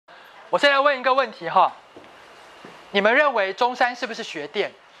我现在问一个问题哈，你们认为中山是不是学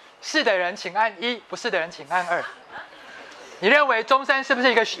店？是的人请按1，不是的人请按2。你认为中山是不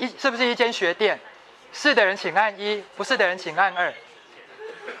是一间学店？是的人请按1，不是的人请按2。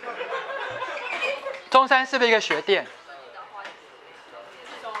中山是不是一个学店？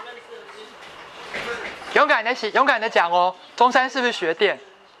勇敢的讲哦，中山是不是学店？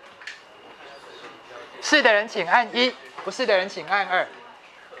是的人请按1，不是的人请按2。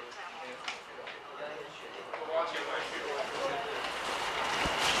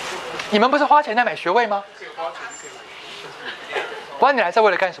你们不是花钱在买学位吗？不然你来这为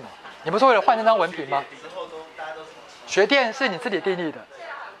了干什么？你不是为了换那张文凭吗？学店是你自己定义的，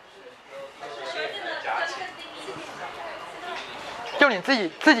用你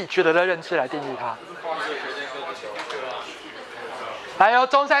自己觉得的认知来定义它。来哟，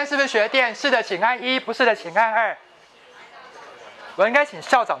中山是不是学店？是的，请按1，不是的，请按2。我应该请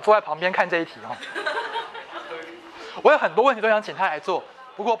校长坐在旁边看这一题哦。我有很多问题都想请他来做，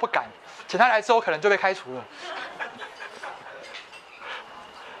不过不敢，请他来之后可能就被开除了。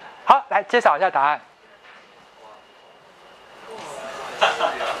好，来揭晓一下答案。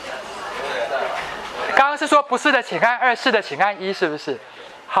刚刚是说不是的请按2，是的请按1，是不是？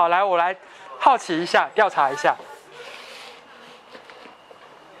好，来我来好奇一下，调查一下。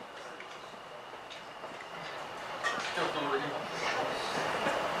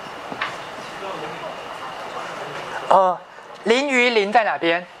林与林在哪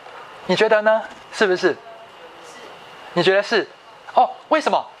边？你觉得呢？是不是？你觉得是？哦，为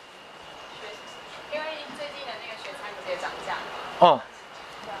什么？因为最近的那个学餐直接涨价。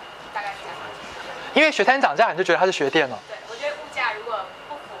大概是这样。因为学餐涨价，你就觉得它是学店了。对，我觉得物价如果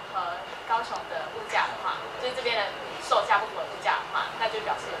不符合高雄的物价的话，就是这边的售价不符合物价的话，那就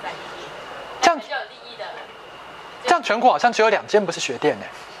表示有在利益。这样就有利益的。这样全国好像只有2间不是学店呢。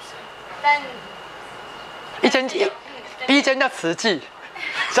但第一间叫慈济，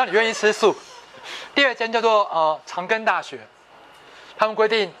只要你愿意吃素；第2间叫做长庚大学，他们规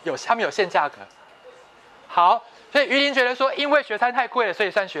定他们有限价格。好，所以于林觉得说，因为学餐太贵了，所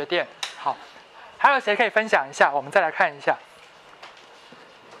以算学店。好，还有谁可以分享一下？我们再来看一下。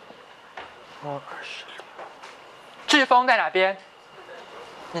志峰在哪边？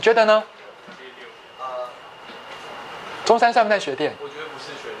你觉得呢？中山算不算学店？我觉得不是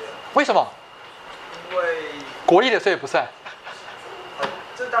学店。为什么？因为国立的所以不算。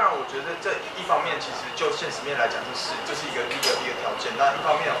这当然，我觉得这一方面其实就现实面来讲，这是一个条件。那一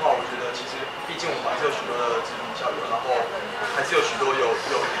方面的话，我觉得其实毕竟我们还是有许多的知名校友，然后还是有许多有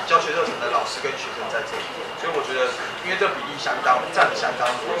教学热忱的老师跟学生在这里，所以我觉得，因为这比例占的相当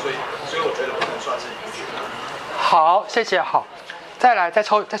多，所以我觉得不能算是一个学校。好，谢谢。好，再来再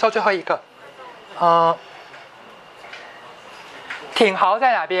抽最后一个。挺豪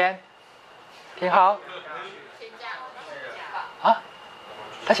在哪边？挺豪。啊？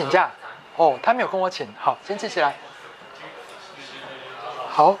他请假？哦，他没有跟我请。好，先记起来。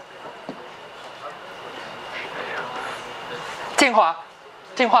好。静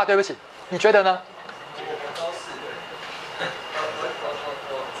华，对不起，你觉得呢？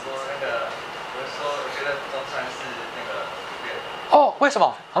哦，为什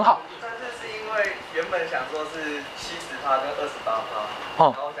么？很好。但是因为原本想说是70%跟28%，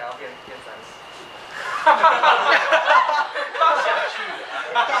然后想要变30%。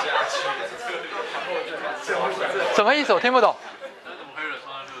什么意思？我听不懂。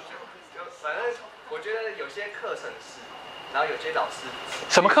反正我觉得有些课程是，然后有些老师。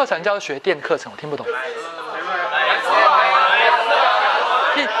什么课程叫学店课程？我听不懂。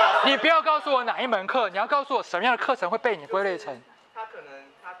你不要告诉我哪一门课，你要告诉我什么样的课程会被你归类成。他可能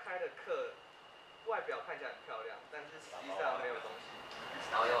他开的课外表看起来很漂亮，但是实际上没有东西。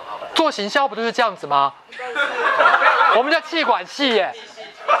做行销不就是这样子吗？我们叫企管系耶。就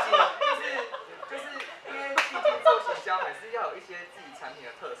是因为毕竟做行销还是要有一些自己产品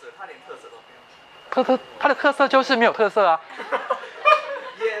的特色，他连特色都没有。它的特色就是没有特色啊。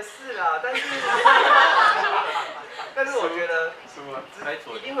也是啦，但是我觉得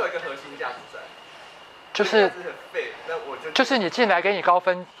一定会有一个核心价值在。就是你进来给你高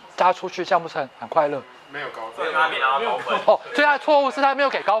分，加出去，这样不是很快乐？没有高分，没有高分。哦，所以他的错误是他没有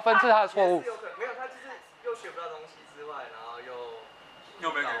给高分，这是他的错误。没有，他就是又学不到东西之外，然后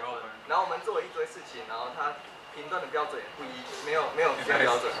又没给高分。然后我们做了一堆事情，然后他评断的标准也不一，没有比较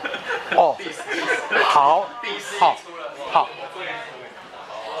标准。哦，好，好。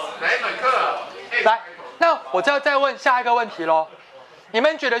哪一门课？来，那我就要再问下一个问题咯。你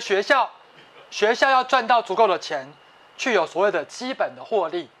们觉得学校要赚到足够的钱，去有所谓的基本的获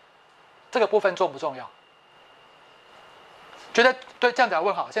利，这个部分重不重要？觉得对这样子来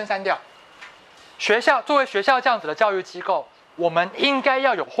问好，先删掉。学校作为学校这样子的教育机构，我们应该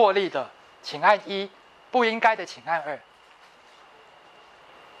要有获利的，请按1；不应该的，请按2。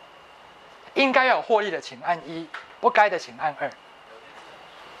应该要有获利的，请按1；不该的，请按2。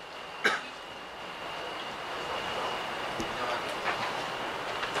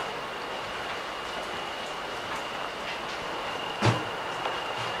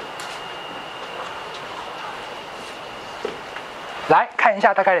来看一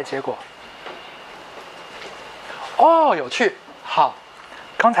下大概的结果。哦，有趣。好，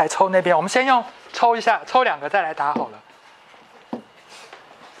刚才抽那边，我们先用抽一下，抽2个再来答好了。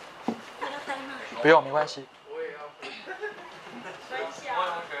不用，没关系。我也要。我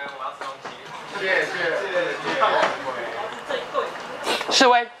同学，我要吃东西。谢谢。世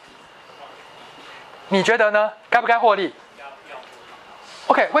威，你觉得呢？该不该获利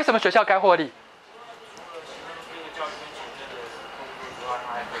 ？OK， 为什么学校该获利？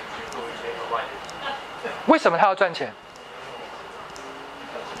为什么他要赚钱？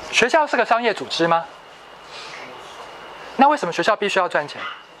学校是个商业组织吗？那为什么学校必须要赚钱？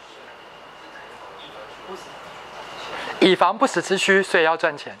以防不时之需，所以要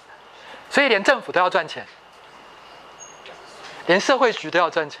赚钱。所以连政府都要赚钱，连社会局都要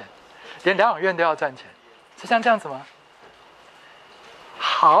赚钱，连疗养院都要赚钱，是像这样子吗？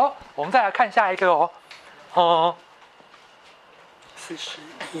好，我们再来看下一个哦。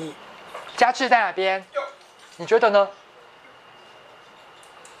41，嘉志在哪边？你觉得呢？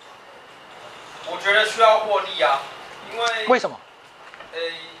我觉得需要获利啊，因为什么？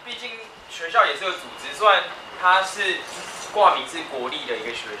毕竟学校也是个组织，虽然它是挂名是国立的一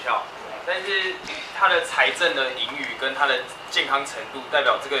个学校，但是它的财政的盈余跟它的健康程度，代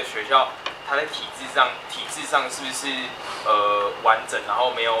表这个学校它在体制上是不是完整，然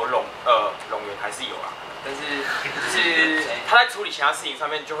后没有冗员还是有啦。但是就是他在处理其他事情上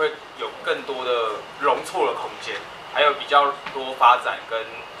面就会有更多的容错的空间，还有比较多发展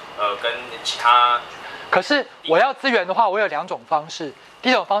跟其他。可是我要资源的话，我有2种方式。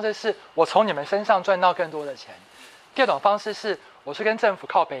第一种方式是我从你们身上赚到更多的钱，第二种方式是我去跟政府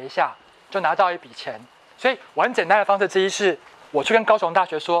靠北一下就拿到一笔钱。所以我很简单的方式之一是，我去跟高雄大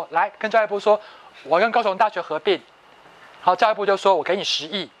学说，来跟教育部说，我跟高雄大学合并，然后教育部就说我给你10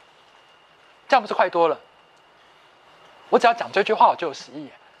亿，这样不是快多了？我只要讲这句话，我就有10亿，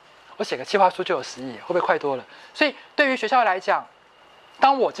我写个企划书就有10亿，会不会快多了？所以对于学校来讲，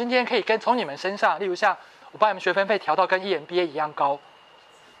当我今天可以从你们身上，例如像我把你们学分费调到跟EMBA 一样高，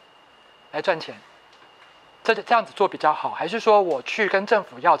来赚钱，这样子做比较好，还是说我去跟政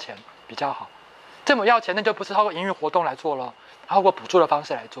府要钱比较好？政府要钱，那就不是透过营运活动来做了，透过补助的方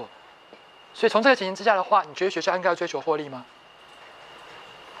式来做。所以从这个情形之下的话，你觉得学校应该要追求获利吗？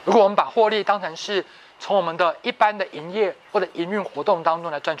如果我们把获利当成是从我们的一般的营业或者营运活动当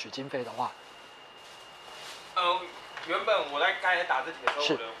中来赚取经费的话，原本我在刚才答这题的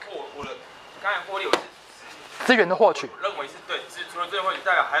时候，我的刚才获利我是资源的获取，我认为是对，除了资源获取，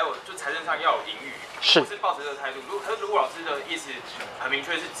代表还有就财政上要有盈余，是抱持这个态度。如果老师的意思很明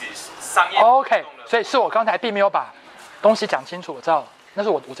确是指商业 OK， 所以是我刚才并没有把东西讲清楚，我知道了，那是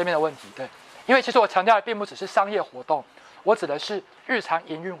我这边的问题，对，因为其实我强调的并不只是商业活动，我指的是日常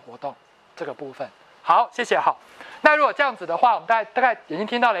营运活动这个部分。好，谢谢。好，那如果这样子的话，我们大概已经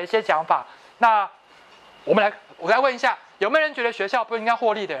听到了一些讲法。那我来问一下，有没有人觉得学校不应该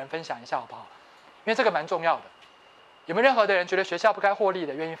获利的人分享一下好不好？因为这个蛮重要的。有没有任何的人觉得学校不该获利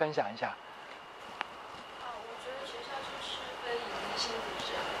的，愿意分享一下？我觉得学校就是非营利性组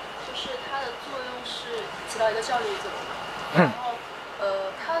织，就是它的作用是起到一个教育作用。然后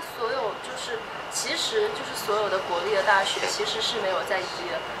它所有其实所有的国立的大学其实是没有在盈利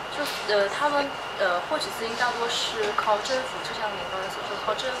的。他们获取资金大多是靠政府，就像您刚才所说，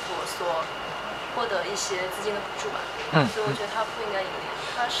靠政府所获得一些资金的补助吧。所以我觉得它不应该盈利，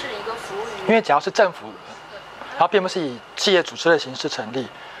它是一个服务于。因为只要是政府，然后并不是以企业组织的形式成立，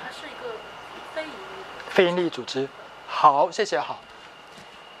它是一个非营利组织。好，谢谢。好，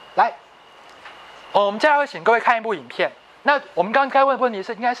来，我们接下来会请各位看一部影片。那我们刚才问的问题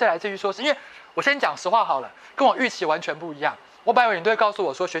应该是来自于说，是因为我先讲实话好了，跟我预期完全不一样。我本来以为你都会告诉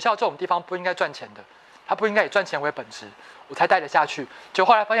我说，学校这种地方不应该赚钱的，它不应该以赚钱为本质，我才带得下去。结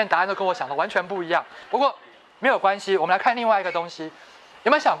果后来发现答案都跟我想的完全不一样。不过没有关系，我们来看另外一个东西。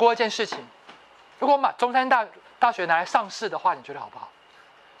有没有想过一件事情？如果我们把中山大学拿来上市的话，你觉得好不好？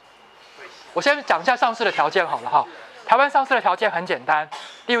我先讲一下上市的条件好了哈。台湾上市的条件很简单，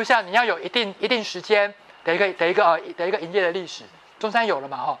例如像你要有一定时间的一个营业的历史，中山有了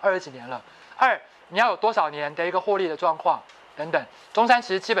嘛哈，20几年了。2，你要有多少年的一个获利的状况等等。中山其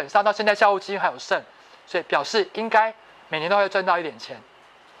实基本上到现在校务基金还有剩，所以表示应该每年都会赚到一点钱。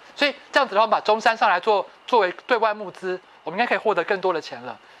所以这样子的话，把中山上来作为对外募资，我们应该可以获得更多的钱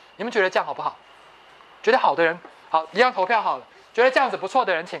了。你们觉得这样好不好？觉得好的人，好，一样投票好了。觉得这样子不错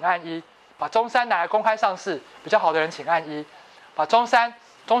的人，请按1；把中山拿来公开上市，比较好的人，请按1；把中山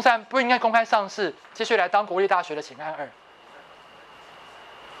不应该公开上市，继续来当国立大学的，请按2。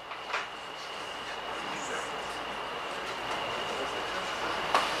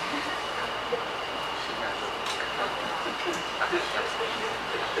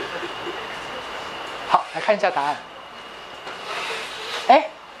好，来看一下答案。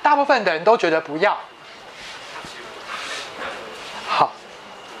大部分的人都觉得不要。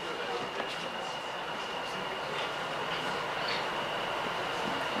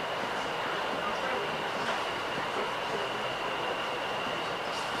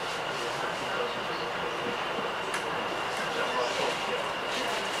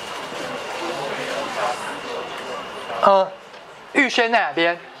好，玉轩在哪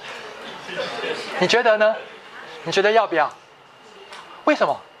边？你觉得呢？你觉得要不要？为什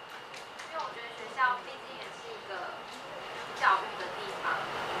么？因为我觉得学校毕竟也是一个教育的地方，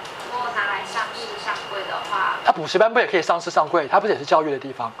如果拿来上市上柜的话，它补习班不也可以上市上柜？它不是也是教育的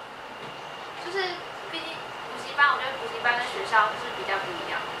地方？就是毕竟补习班，我觉得补习班跟学校是比较不一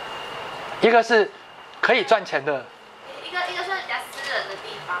样。一个是可以赚钱的，一个算是比较私人的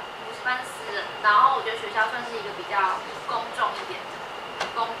地方，补习班是私人，然后我觉得学校算是一个比较公众一点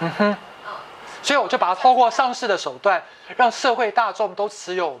的，所以我就把它透过上市的手段，让社会大众都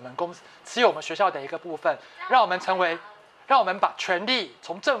持有我们公司、持有我们学校的一个部分，让我们把权力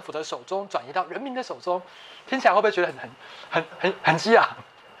从政府的手中转移到人民的手中。听起来会不会觉得很激昂？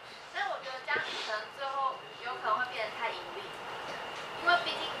但我觉得这样可能最后有可能会变得太盈利，因为毕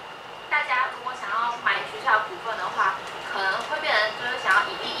竟大家如果想要买学校的股份的话，可能会变成就是想要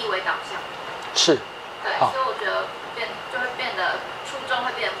以利益为导向。是。对，所以我觉得就会变得初衷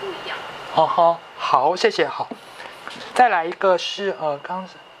会变得不一样。好，谢谢。好，再来一个是刚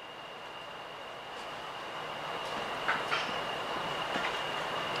是，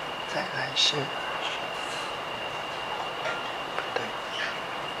再来是，对，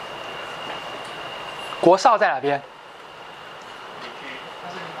国少在哪边？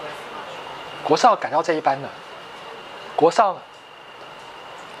国少改到这一班了，国少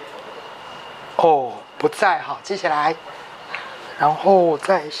不在，好，记起来。然后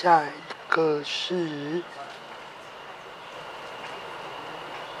再下一个是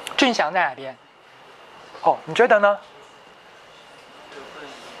俊祥在哪边？你觉得呢？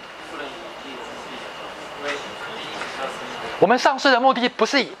我们上市的目的不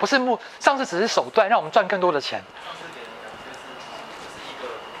是上市只是手段，让我们赚更多的钱。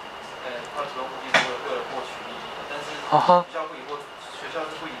学校是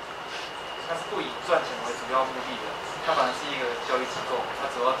不以赚钱为主要目的的，它反而是一个教育机构，它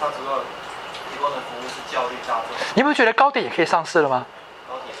主要提供的服务是教育大众。你有没有觉得高点也可以上市了吗？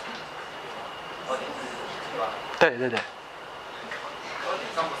高点是补习班。对。高点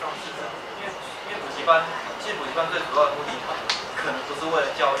上不上市的？因为补习班，其实补习班最主要的目的，它可能不是为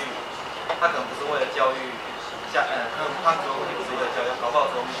了教育，它可能不是为了教育它主要目的不是为了教育，搞不好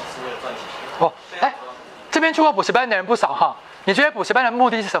主要目的是为了赚钱。这边去过补习班的人不少哈。你觉得补习班的目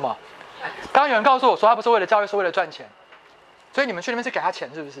的是什么？刚刚有人告诉我说，他不是为了教育，是为了赚钱。所以你们去那边是给他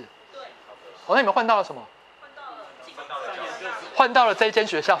钱，是不是？对。那你们换到了什么？换到了这一间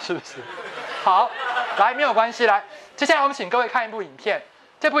学校，是不是？好，来，没有关系。来，接下来我们请各位看一部影片。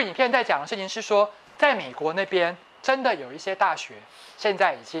这部影片在讲的事情是说，在美国那边真的有一些大学现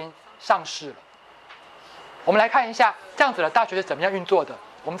在已经上市了。我们来看一下这样子的大学是怎么样运作的。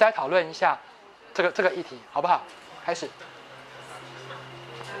我们再来讨论一下这个议题，好不好？开始。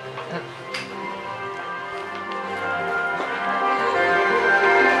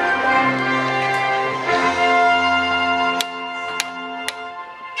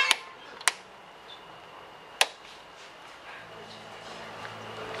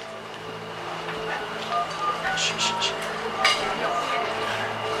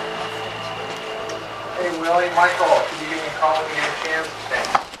Hey, Willie, Michael, can you give me a call when you get a chance? Thanks.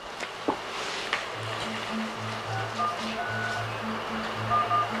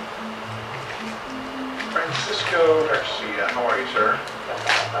 Francisco Garcia, how are you, sir?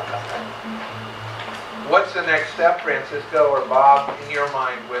 What's the next step, Francisco or Bob, in your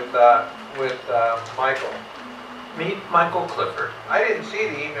mind with Michael? Meet Michael Clifford. I didn't see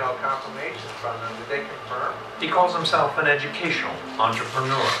the email confirmation from them. Did they confirm? He calls himself an educational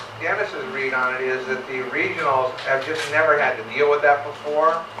entrepreneur. Dennis's read on it is that the regionals have just never had to deal with that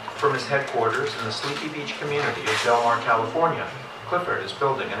before. From his headquarters in the Sleepy Beach community of Del Mar, California, Clifford is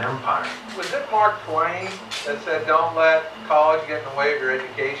building an empire. Was it Mark Twain that said, "Don't let college get in the way of your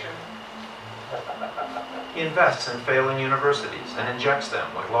education"? He invests in failing universities and injects them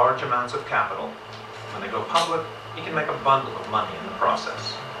with large amounts of capital. When they go public, he can make a bundle of money in the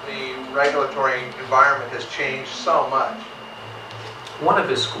process. The regulatory environment has changed so much. One of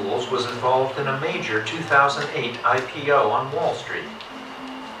his schools was involved in a major 2008 IPO on Wall Street.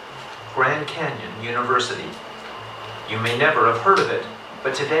 Grand Canyon University. You may never have heard of it,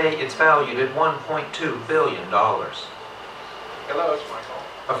 but today it's valued at $1.2 billion. Hello, it's Michael.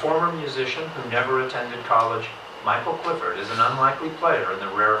 A former musician who never attended college, Michael Clifford is an unlikely player in the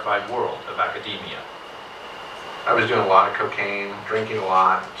rarefied world of academia. I was doing a lot of cocaine, drinking a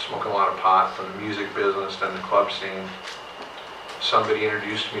lot, smoking a lot of pot from the music business and the club scene. Somebody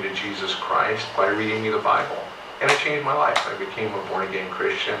introduced me to Jesus Christ by reading me the Bible, and it changed my life. I became a born-again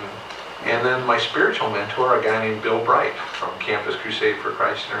Christian. And then my spiritual mentor, a guy named Bill Bright from Campus Crusade for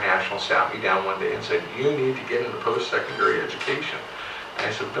Christ International, sat me down one day and said, "You need to get into post-secondary education." And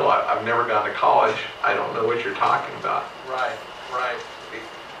I said, "Bill, I've never gone to college. I don't know what you're talking about." Right.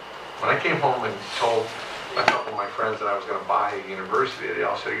 When I came home and told a couple of my friends that I was going to buy a university, they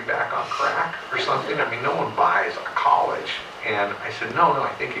all said, "Are you back on crack or something?" I mean, no one buys a college. And I said, no,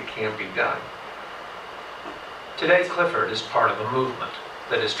 I think it can be done. Today, Clifford is part of a movement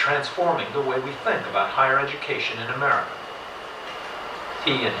that is transforming the way we think about higher education in America.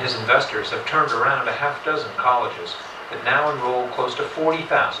 He and his investors have turned around a half dozen colleges that now enroll close to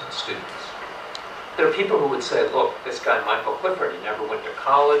 40,000 students. There are people who would say, look, this guy Michael Clifford, he never went to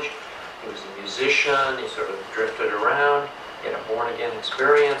college, he was a musician, he sort of drifted around, he had a born-again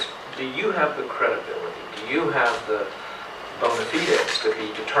experience. Do you have the credibility? Do you have the bona fides to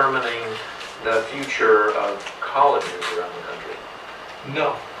be determining the future of colleges around the country?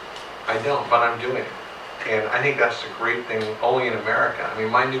 No, I don't, but I'm doing it. And I think that's the great thing only in America. I mean,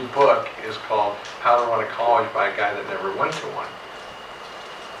 my new book is called How to Run a College by a Guy That Never Went to One.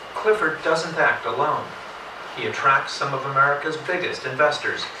 Clifford doesn't act alone. He attracts some of America's biggest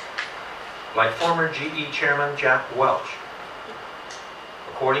investors, like former GE chairman Jack Welch.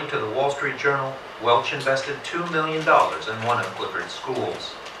 According to the Wall Street Journal, Welch invested $2 million in one of Clifford's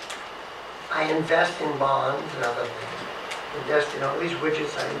schools. I invest in bonds and other things. Invest in all these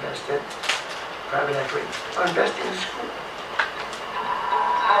widgets I invest in, private equity. I invest in school.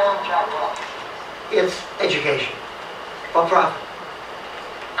 It's education or profit.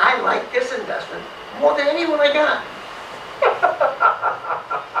 I like this investment more than anyone I got.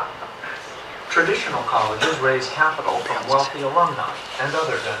 Traditional colleges raise capital from wealthy alumni and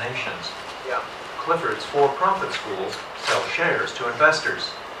other donations. Yeah. Clifford's for-profit schools sell shares to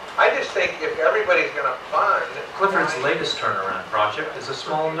investors. I just think if everybody's going to fund... Clifford's latest turnaround project is a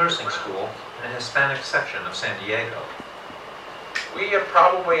small nursing school in a Hispanic section of San Diego. We have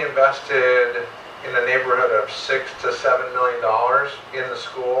probably invested in the neighborhood of $6 to $7 million in the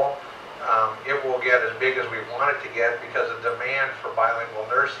school. It will get as big as we want it to get because the demand for bilingual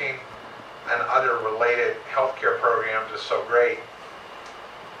nursing and other related healthcare programs is so great.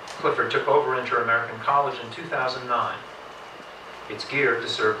 Clifford took over Inter-American College in 2009. It's geared to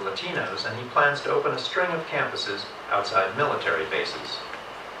serve Latinos, and he plans to open a string of campuses outside military bases.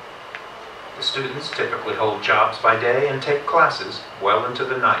 The students typically hold jobs by day and take classes well into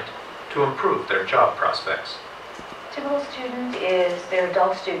the night to improve their job prospects. Typical student is they're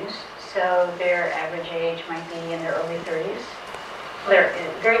adult students, so their average age might be in their early 30s. They're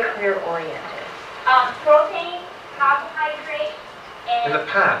very career-oriented. Protein, carbohydrate, In the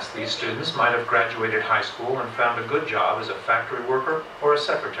past, these students might have graduated high school and found a good job as a factory worker or a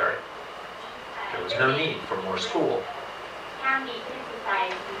secretary. There was no need for more school.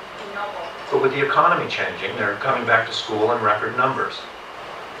 But with the economy changing, they're coming back to school in record numbers.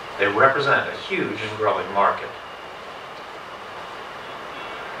 They represent a huge and growing market.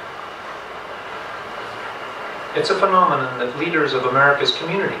 It's a phenomenon that leaders of America's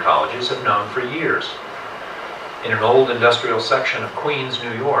community colleges have known for years. In an old industrial section of Queens,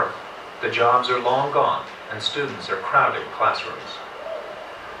 New York, the jobs are long gone and students are crowding classrooms.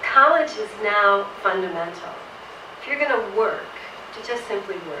 College is now fundamental. If you're going to work, to just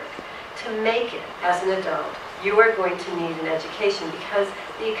simply work, to make it as an adult, you are going to need an education because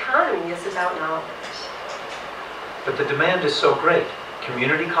the economy is about knowledge. But the demand is so great,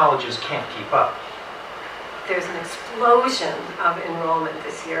 community colleges can't keep up. There's an explosion of enrollment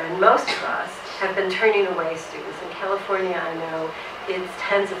this year, and most of us have been turning away students. In California, I know it's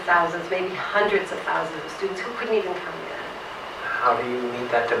tens of thousands, maybe hundreds of thousands of students who couldn't even come in. How do you meet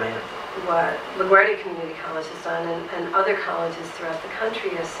that demand? What LaGuardia Community College has done, and other colleges throughout the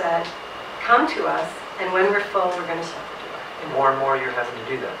country, has said, come to us, and when we're full, we're going to shut the door. More and more you're having to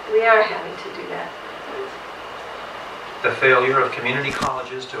do that. We are having to do that. The failure of community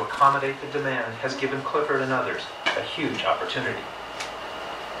colleges to accommodate the demand has given Clifford and others a huge opportunity.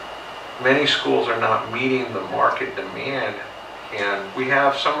 Many schools are not meeting the market demand, and we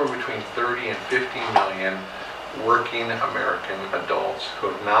have somewhere between 30 and 50 million working American adults who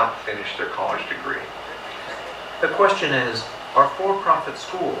have not finished their college degree. The question is, are for-profit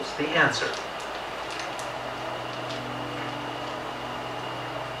schools the answer?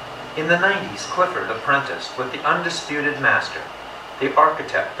 In the 90s, Clifford apprenticed with the undisputed master, the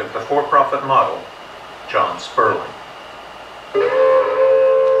architect of the for-profit model, John Sperling.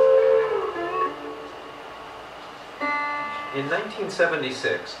 In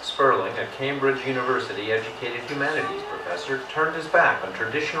 1976, Sperling, a Cambridge University-educated humanities professor, turned his back on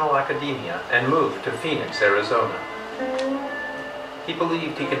traditional academia and moved to Phoenix, Arizona. He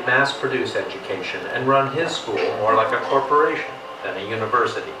believed he could mass-produce education and run his school more like a corporation than a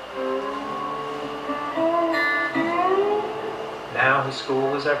university. Now his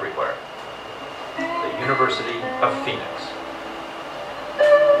school is everywhere. The University of Phoenix.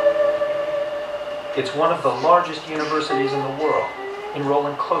 It's one of the largest universities in the world,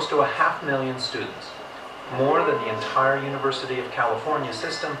 enrolling close to 500,000 students, more than the entire University of California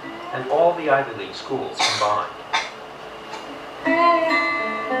system and all the Ivy League schools combined.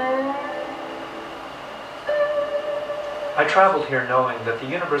 I traveled here knowing that the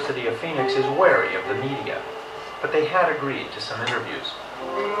University of Phoenix is wary of the media, but they had agreed to some interviews.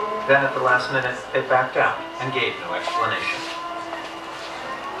 Then at the last minute, they backed out and gave no explanation.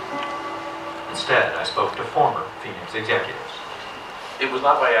 Instead, I spoke to former Phoenix executives. It was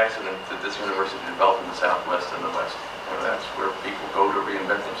not by accident that this university developed in the Southwest and the West. And that's where people go to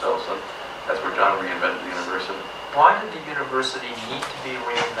reinvent themselves, and that's where John reinvented the university. Why did the university need to be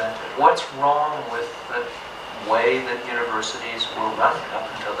reinvented? What's wrong with the way that universities were running up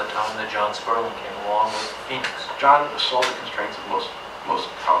until the time that John Sperling came along with Phoenix? John saw the constraints of most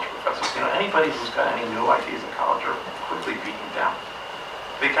college professors. You know, anybody who's got any new ideas in college are quickly beaten down.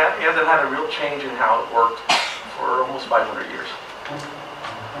 The academy hasn't had a real change in how it worked for almost 500 years.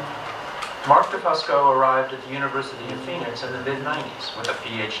 Mark DeFusco arrived at the University of Phoenix in the mid-90s with a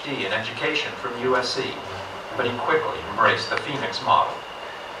PhD in education from USC, but he quickly embraced the Phoenix model.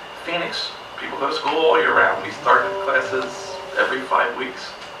 Phoenix, people go to school all year round. We started classes every 5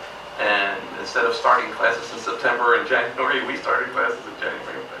 weeks. And instead of starting classes in September and January, we started classes in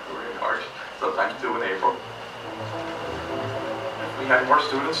January, February, and March, sometimes 2 in April. If we had more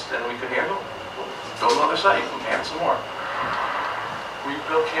students than we could handle, we'll go to another site and add some more. We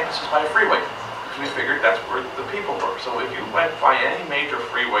built campuses by a freeway, because we figured that's where the people were. So if you went by any major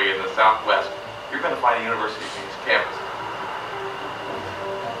freeway in the Southwest, you're going to find a University of Phoenix campus.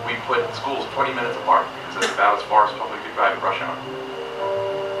 We put schools 20 minutes apart, because that's about as far as public could drive at rush hour.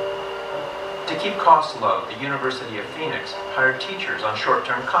 To keep costs low, the University of Phoenix hired teachers on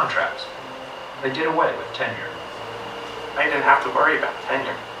short-term contracts. They did away with tenure. I didn't have to worry about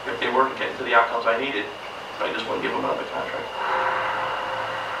tenure. If they weren't getting to the outcomes I needed, I just wouldn't give them another contract.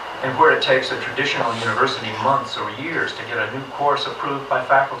 And where it takes a traditional university months or years to get a new course approved by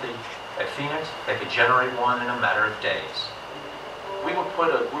faculty, at Phoenix, they could generate one in a matter of days. We would put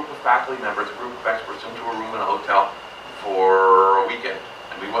a group of faculty members, a group of experts into a room in a hotel for a weekend,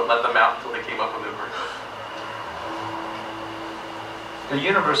 and we wouldn't let them out until they came up with a curriculum. The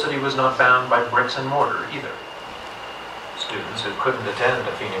university was not bound by bricks and mortar either. Students who couldn't attend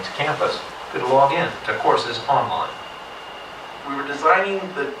a Phoenix campus could log in to courses online. We were designing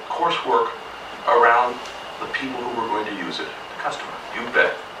the coursework around the people who were going to use it, the customer. You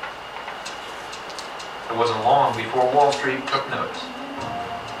bet. It wasn't long before Wall Street took notice.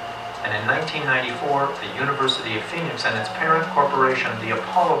 And in 1994, the University of Phoenix and its parent corporation, the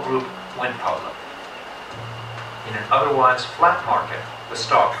Apollo Group, went public. In an otherwise flat market, the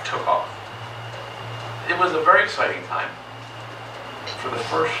stock took off. It was a very exciting time. For the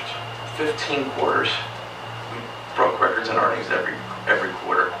first 15 quarters, we broke records in earnings every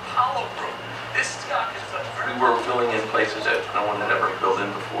quarter. Apollo Group. This stock is We were filling in places that no one had ever filled in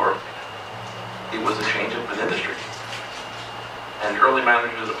before. It was a change of an industry. And the early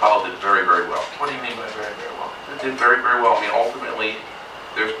managers of Apollo did very, very well. What do you mean by very, very well? They did very, very well. I mean, ultimately,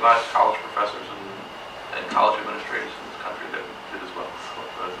 there's not college professors and college administrators in this country that did as well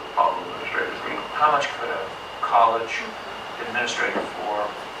as the Apollo administrators. I mean, how much could a college administrator for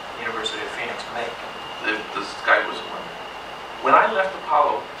University of Phoenix make? The sky was the limit. When I left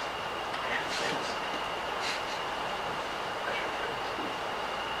Apollo, I should say this.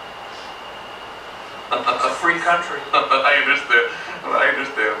 A free country. I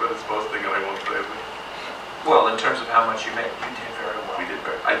understand, but it's boasting and I won't say it. Well, in terms of how much you made, you did very well. We did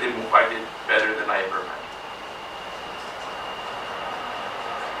very. I did better than I ever imagined.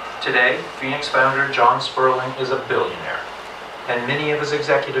 Today, Phoenix founder John Sperling is a billionaire, and many of his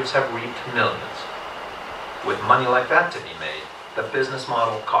executives have reaped millions. With money like that to be made, the business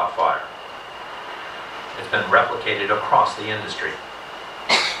model caught fire. It's been replicated across the industry.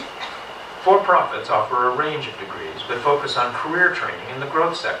 For-profits offer a range of degrees, but focus on career training in the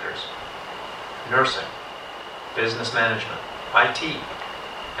growth sectors: nursing, business management, IT,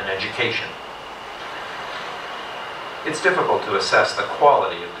 and education. It's difficult to assess the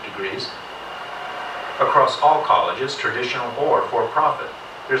quality of the degrees. Across all colleges, traditional or for-profit,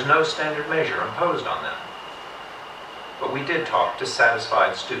 there's no standard measure imposed on them. But we did talk to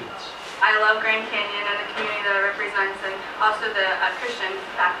satisfied students. I love Grand Canyon and the community that it represents, and also the Christian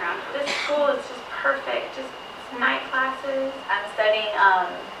background. This school is just perfect, just night classes. I'm studying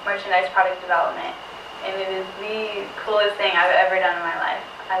merchandise product development, and it is the coolest thing I've ever done in my life.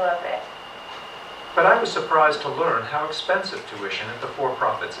 I love it. But I was surprised to learn how expensive tuition at the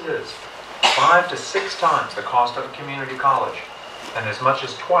for-profits is. 5 to 6 times the cost of a community college, and as much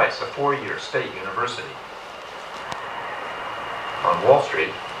as twice a 4-year state university. On Wall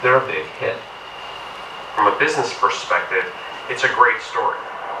Street, they're a big hit. From a business perspective, it's a great story.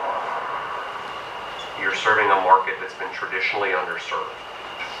 You're serving a market that's been traditionally underserved.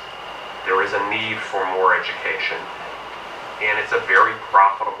 There is a need for more education, and it's a very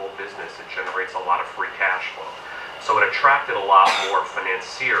profitable business. It generates a lot of free cash flow. So it attracted a lot more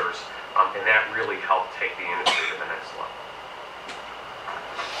financiers, and that really helped take the industry to the next level.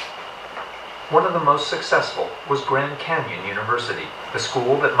 One of the most successful was Grand Canyon University, the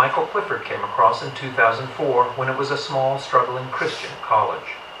school that Michael Clifford came across in 2004 when it was a small, struggling Christian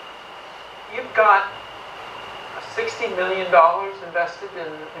college. You've got $60 million invested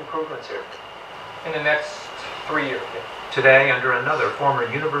in improvements here in the next 3 years. Today, under another former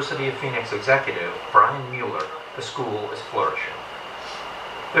University of Phoenix executive, Brian Mueller, the school is flourishing.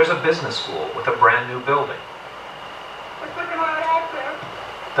 There's a business school with a brand new building.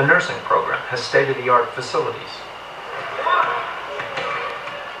 The nursing program has state-of-the-art facilities.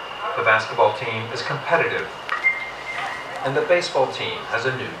 The basketball team is competitive, and the baseball team has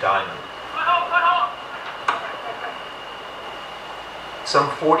a new diamond. Some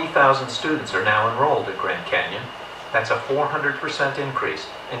 40,000 students are now enrolled at Grand Canyon. That's a 400% increase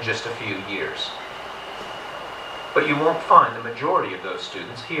in just a few years. But you won't find the majority of those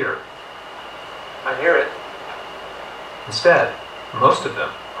students here. I hear it. Instead, most of them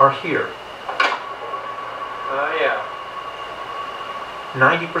are here. Yeah.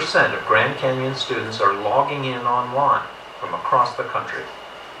 90% of Grand Canyon students are logging in online from across the country.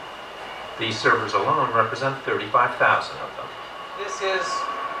 These servers alone represent 35,000 of them. This is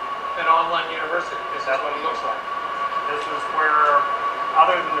an online university. Is that what it looks like? This is where,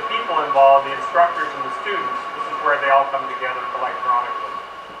 other than the people involved, the instructors and the students, this is where they all come together electronically.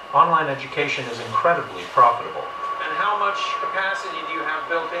 Online education is incredibly profitable. And how much capacity do you have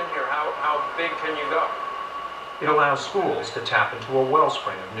built in here? How big can you go? It allows schools to tap into a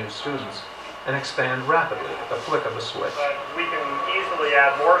wellspring of new students and expand rapidly at the flick of a switch. But we can easily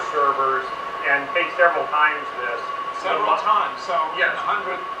add more servers and take several times this. Several times, so yes.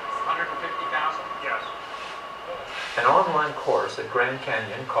 150,000? Yes. An online course at Grand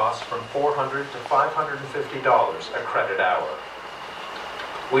Canyon costs from $400 to $550 a credit hour.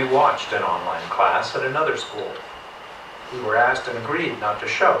 We watched an online class at another school. We were asked and agreed not to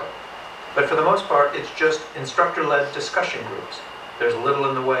show it. But for the most part, it's just instructor-led discussion groups. There's little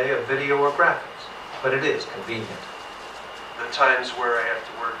in the way of video or graphics, but it is convenient. The times where I have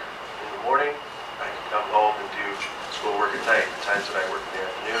to work in the morning, I can come home and do schoolwork at night. The times that I work in the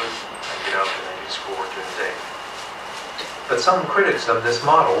afternoon, I get up and I do schoolwork during the day. But some critics of this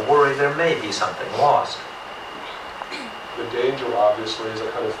model worry there may be something lost. The danger, obviously, is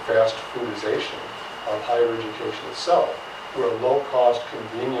a kind of fast foodization of higher education itself, where low-cost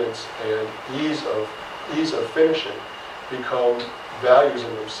convenience and ease of finishing become values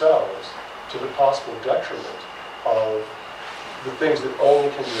in themselves to the possible detriment of the things that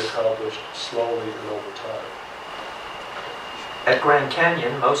only can be accomplished slowly and over time. At Grand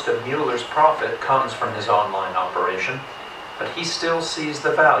Canyon, most of Mueller's profit comes from his online operation, but he still sees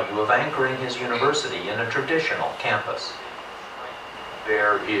the value of anchoring his university in a traditional campus.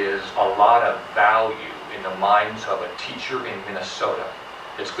 There is a lot of value in the minds of a teacher in Minnesota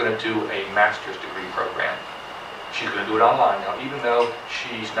that's going to do a master's degree program. She's going to do it online now, even though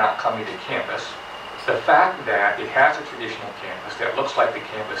she's not coming to campus. The fact that it has a traditional campus that looks like the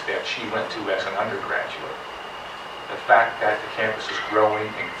campus that she went to as an undergraduate the fact that the campus is growing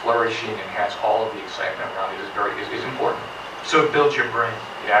and flourishing and has all of the excitement around it is important. So it builds your brain.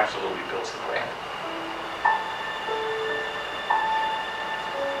 It absolutely builds the brain.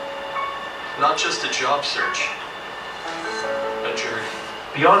 Not just a job search, a journey.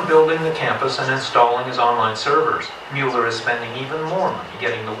 Beyond building the campus and installing his online servers, Mueller is spending even more money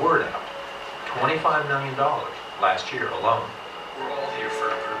getting the word out. $25 million last year alone. We're all here for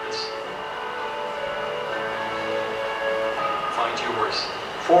a purpose. Find yours.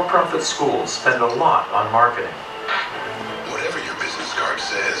 For-profit schools spend a lot on marketing. Whatever your business card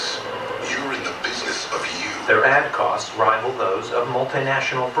says, you're in the business of you. Their ad costs rival those of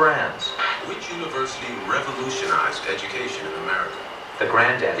multinational brands. Which university revolutionized education in America? The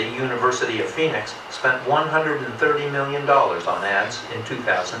granddaddy University of Phoenix spent $130 million on ads in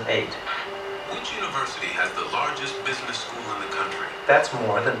 2008. Which university has the largest business school in the country? That's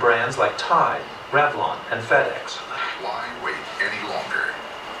more than brands like Tide, Revlon, and FedEx. Why wait any longer?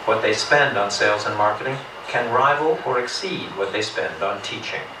 What they spend on sales and marketing can rival or exceed what they spend on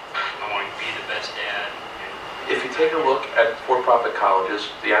teaching. I want to be the best dad. If you take a look at for-profit colleges,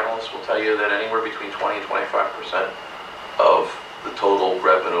 the analysts will tell you that anywhere between 20 and 25% of the total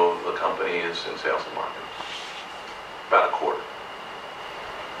revenue of the company is in sales and marketing. About a quarter.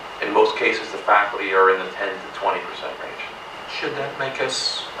 In most cases, the faculty are in the 10 to 20% range. Should that make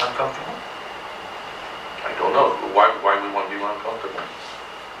us uncomfortable? I don't know. Why we want to be uncomfortable?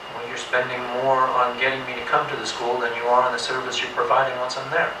 Well, you're spending more on getting me to come to the school than you are on the service you're providing once I'm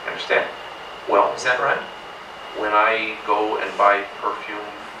there. I understand. Well, is that right? When I go and buy perfume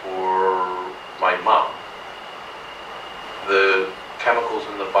for my mom, the chemicals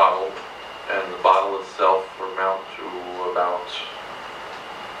in the bottle and the bottle itself amount to about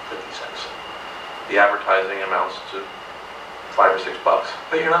 50 cents. The advertising amounts to $5 or $6.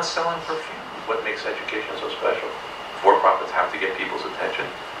 But you're not selling perfume. What makes education so special? For-profits have to get people's attention,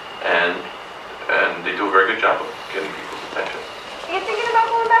 and they do a very good job of getting people's attention. Are you thinking about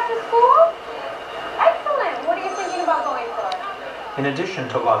going back to school? Excellent. What are you thinking about going for? In addition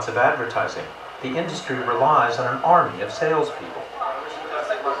to lots of advertising, the industry relies on an army of salespeople.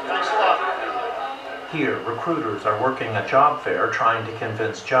 Here, recruiters are working a job fair trying to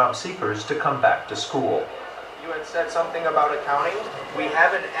convince job seekers to come back to school. You had said something about accounting. We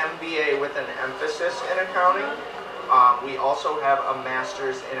have an MBA with an emphasis in accounting. We also have a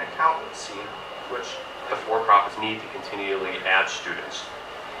master's in accountancy, which the for-profits need to continually add students.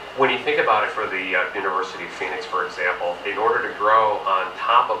 When you think about it for the University of Phoenix, for example, in order to grow on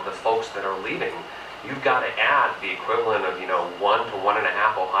top of the folks that are leaving, you've got to add the equivalent of 1 to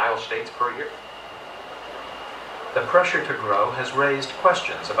 1.5 Ohio States per year. The pressure to grow has raised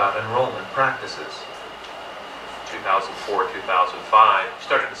questions about enrollment practices. 2004, 2005, you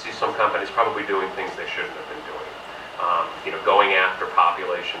started to see some companies probably doing things they shouldn't have been doing. Going after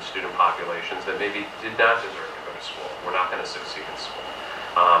student populations that maybe did not deserve to go to school, were not going to succeed in school.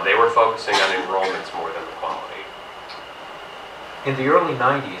 They were focusing on enrollments more than the quality. In the early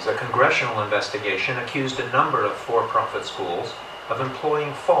 90s, a congressional investigation accused a number of for-profit schools of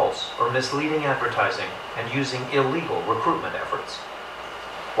employing false or misleading advertising and using illegal recruitment efforts.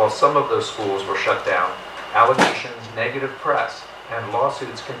 While some of those schools were shut down, allegations, negative press, and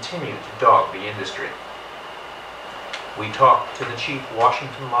lawsuits continued to dog the industry. We talked to the chief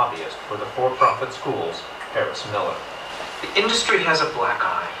Washington lobbyist for the for-profit schools, Harris Miller. The industry has a black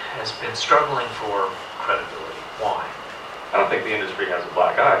eye, has been struggling for credibility. Why? I don't think the industry has a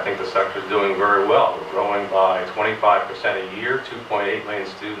black eye. I think the sector is doing very well. We're growing by 25% a year, 2.8 million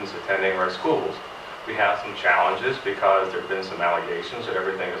students attending our schools. We have some challenges because there have been some allegations that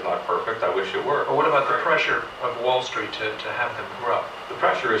everything is not perfect. I wish it were. But what about the pressure of Wall Street to have them grow? The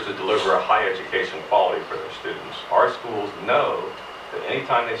pressure is to deliver a high education quality for their students. Our schools know that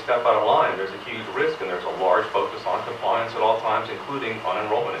anytime they step out of line, there's a huge risk, and there's a large focus on compliance at all times, including on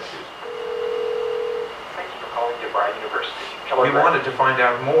enrollment issues. Thank you for calling DeVry University. We wanted to find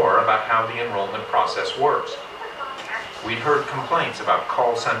out more about how the enrollment process works. We'd heard complaints about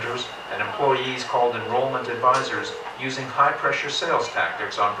call centers and employees called enrollment advisors using high-pressure sales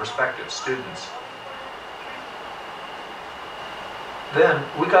tactics on prospective students. Then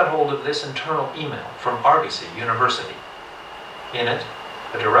we got hold of this internal email from Argosy University. In it,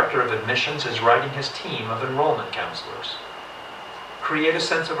 the director of admissions is writing his team of enrollment counselors. Create a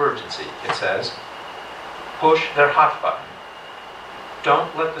sense of urgency, it says. Push their hot button.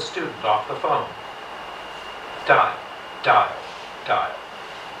 Don't let the student off the phone. Dial, dial, dial.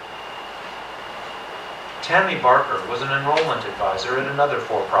 Tammy Barker was an enrollment advisor at another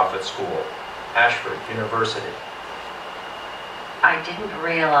for-profit school, Ashford University. I didn't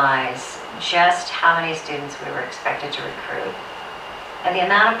realize just how many students we were expected to recruit. And the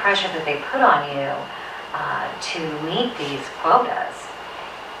amount of pressure that they put on you to meet these quotas,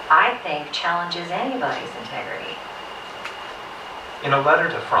 I think challenges anybody's integrity. In a letter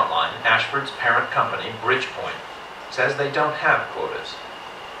to Frontline, Ashford's parent company, Bridgepoint, says they don't have quotas.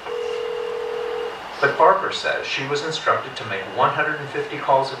 But Barker says she was instructed to make 150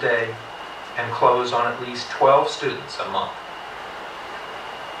 calls a day and close on at least 12 students a month.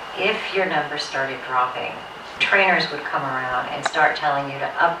 If your numbers started dropping, trainers would come around and start telling you to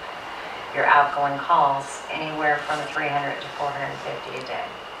up your outgoing calls anywhere from 300 to 450 a day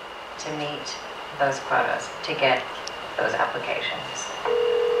to meet those quotas, to get those applications.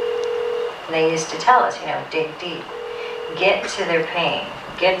 And they used to tell us, dig deep, get to their pain,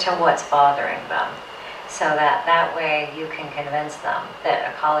 get to what's bothering them, so that that way you can convince them that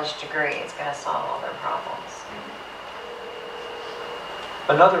a college degree is going to solve all their problems.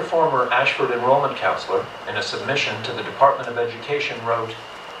 Another former Ashford enrollment counselor, in a submission to the Department of Education, wrote,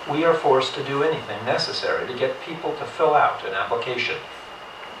 "We are forced to do anything necessary to get people to fill out an application.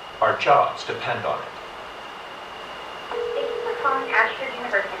 Our jobs depend on it." Thank you for calling Ashford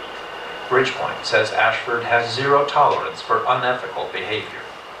University. Bridgepoint says Ashford has zero tolerance for unethical behavior.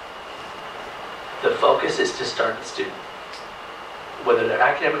 The focus is to start the student. Whether they're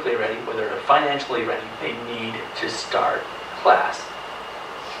academically ready, whether they're financially ready, they need to start class.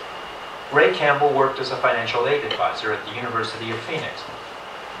 Ray Campbell worked as a financial aid advisor at the University of Phoenix.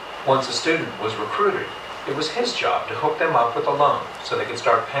 Once a student was recruited, it was his job to hook them up with a loan so they could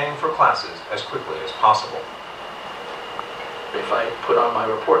start paying for classes as quickly as possible. If I put on my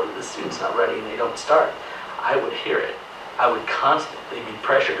report that the student's not ready and they don't start, I would hear it. I would constantly be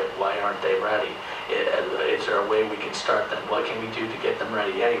pressured of why aren't they ready? Is there a way we can start them? What can we do to get them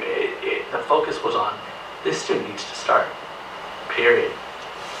ready? Anyway, the focus was on this student needs to start, period.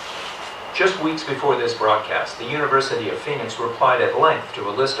 Just weeks before this broadcast, the University of Phoenix replied at length to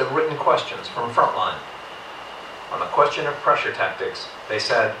a list of written questions from Frontline. On the question of pressure tactics, they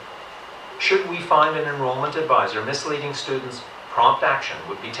said, "Should we find an enrollment advisor misleading students, prompt action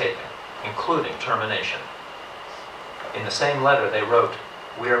would be taken, including termination." In the same letter, they wrote,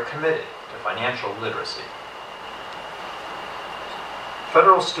 "We are committed to financial literacy."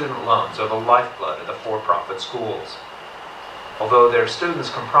 Federal student loans are the lifeblood of the for-profit schools. Although their students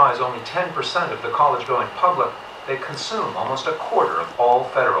comprise only 10% of the college-going public, they consume almost a quarter of all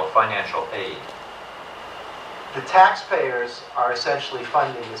federal financial aid. The taxpayers are essentially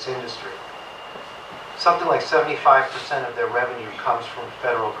funding this industry. Something like 75% of their revenue comes from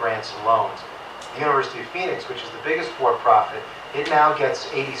federal grants and loans. The University of Phoenix, which is the biggest for-profit, it now gets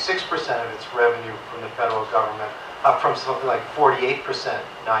 86% of its revenue from the federal government, up from something like 48%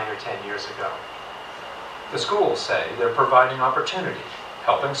 9 or 10 years ago. The schools say they're providing opportunity,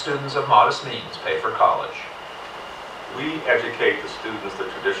 helping students of modest means pay for college. We educate the students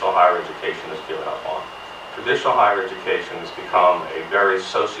that traditional higher education has given up on. Traditional higher education has become a very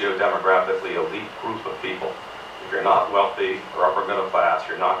socio-demographically elite group of people. If you're not wealthy or upper middle class,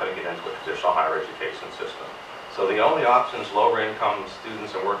 you're not going to get into a traditional higher education system. So the only options lower income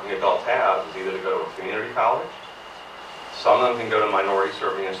students and working adults have is either to go to a community college. Some of them can go to minority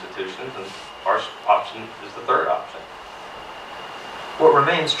serving institutions, and our option is the third option. What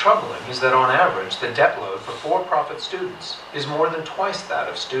remains troubling is that on average, the debt load for for-profit students is more than twice that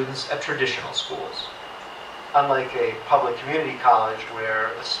of students at traditional schools. Unlike a public community college where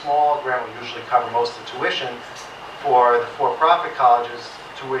a small grant will usually cover most of the tuition, for the for-profit colleges,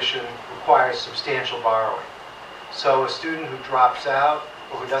 tuition requires substantial borrowing. So a student who drops out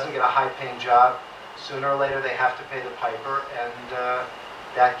or who doesn't get a high-paying job, sooner or later they have to pay the piper, and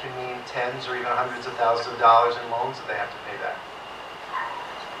that can mean tens or even hundreds of thousands of dollars in loans that they have to pay back.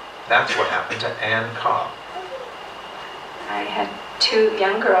 That's what happened to Ann Cobb. I had 2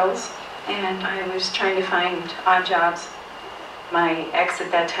 young girls, and I was trying to find odd jobs. My ex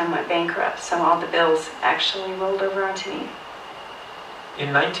at that time went bankrupt, so all the bills actually rolled over onto me.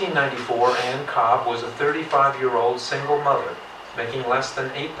 In 1994, Ann Cobb was a 35-year-old single mother, making less than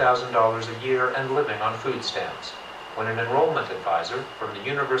 $8,000 a year and living on food stamps, when an enrollment advisor from the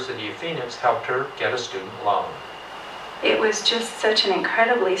University of Phoenix helped her get a student loan. It was just such an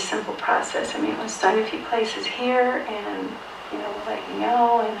incredibly simple process. I mean, it was sign a few places here, and we'll let you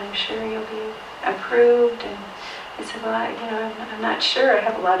know, and I'm sure you'll be approved. And I said, well, I'm not sure. I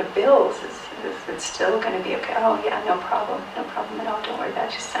have a lot of bills. Is it still going to be okay? Oh, yeah, no problem at all. Don't worry about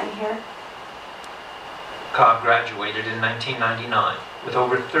it. Just sign here. Cobb graduated in 1999 with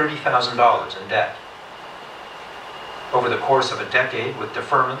over $30,000 in debt. Over the course of a decade, with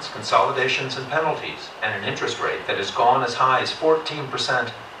deferments, consolidations, and penalties, and an interest rate that has gone as high as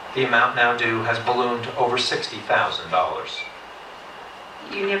 14%, the amount now due has ballooned to over $60,000.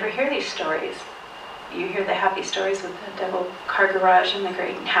 You never hear these stories. You hear the happy stories with the double car garage and the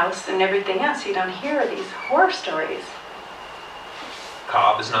great house and everything else. You don't hear these horror stories.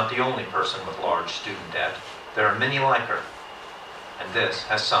 Cobb is not the only person with large student debt. There are many like her, and this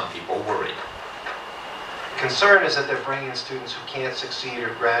has some people worried. The concern is that they're bringing in students who can't succeed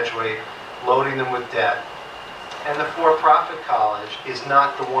or graduate, loading them with debt. And the for-profit college is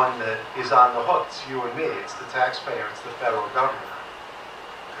not the one that is on the hook. It's you and me. It's the taxpayer. It's the federal government.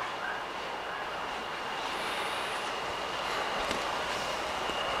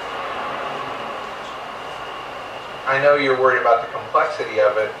 I know you're worried about the complexity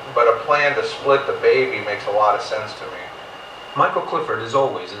of it, but a plan to split the baby makes a lot of sense to me. Michael Clifford is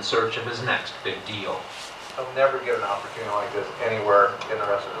always in search of his next big deal. He'll never get an opportunity like this anywhere in the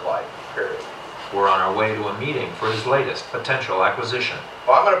rest of his life, period. We're on our way to a meeting for his latest potential acquisition.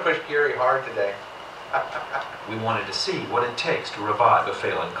 Well, I'm going to push Gary hard today. We wanted to see what it takes to revive a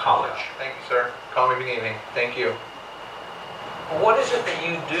failing college. Thank you, sir. Call me McGeeving. Thank you. What is it that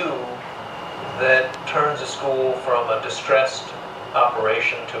you do that turns a school from a distressed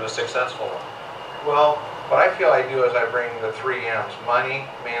operation to a successful one? Well, what I feel I do is I bring the 3 M's, money,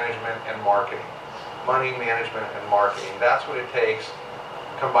 management, and marketing. Money, management, and marketing. That's what it takes,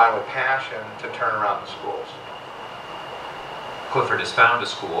 combined with passion, to turn around the schools. Clifford has found a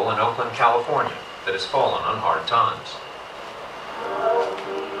school in Oakland, California that has fallen on hard times.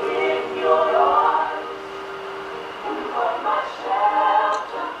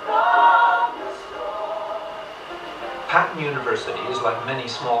 Patton University is like many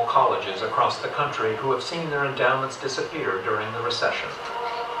small colleges across the country who have seen their endowments disappear during the recession.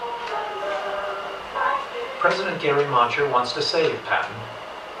 President Gary Moncher wants to save Patton,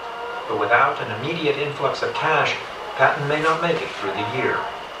 but without an immediate influx of cash, Patton may not make it through the year.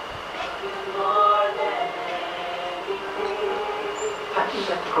 Patton's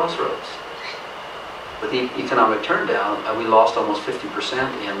at the crossroads. With the economic turndown, we lost almost 50%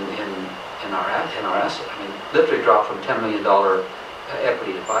 in our asset. I mean, literally dropped from $10 million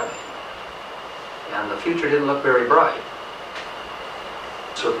equity to $5 million. And the future didn't look very bright.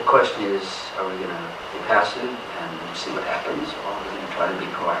 So the question is, are we going to be passive and see what happens, or are we going to try to be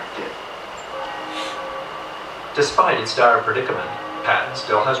proactive? Despite its dire predicament, Patton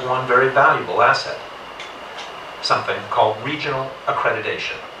still has one very valuable asset, something called regional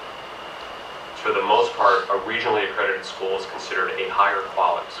accreditation. For the most part, a regionally accredited school is considered a higher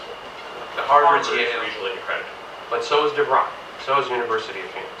quality school. The Harvard is regionally accredited, but so is DeVry, so is University of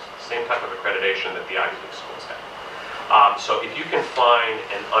Phoenix. Same type of accreditation that the Ivy League schools have. So if you can find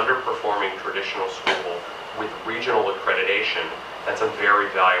an underperforming traditional school with regional accreditation, that's a very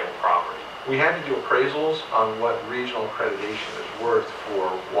valuable property. We had to do appraisals on what regional accreditation is worth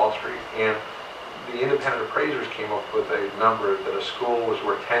for Wall Street, and the independent appraisers came up with a number that a school was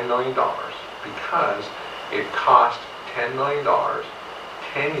worth $10 million because it cost $10 million,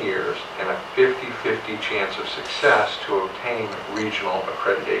 10 years, and a 50-50 chance of success to obtain regional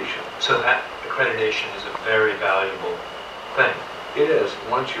accreditation. So that accreditation is a very valuable thing. It is.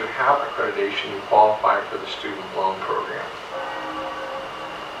 Once you have accreditation, you qualify for the student loan program.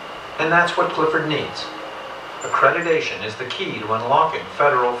 And that's what Clifford needs. Accreditation is the key to unlocking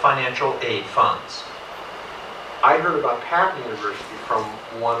federal financial aid funds. I heard about Patton University from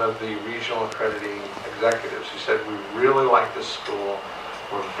one of the regional accrediting executives who said, we really like this school.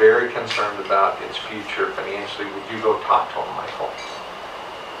 We're very concerned about its future financially. Would you go talk to him, Michael?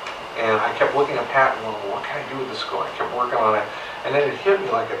 And I kept looking at Patton and going, what can I do with this school? I kept working on it. And then it hit me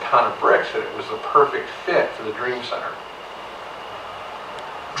like a ton of bricks that it was the perfect fit for the Dream Center.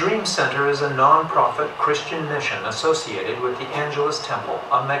 Dream Center is a non-profit Christian mission associated with the Angelus Temple,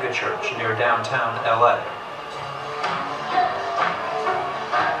 a megachurch near downtown LA.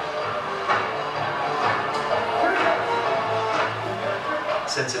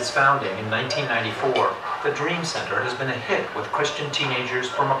 Since its founding in 1994, the Dream Center has been a hit with Christian teenagers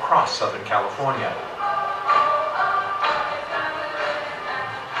from across Southern California.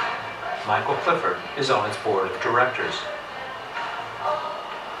 Michael Clifford is on its board of directors.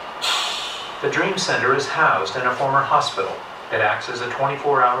 The Dream Center is housed in a former hospital. It acts as a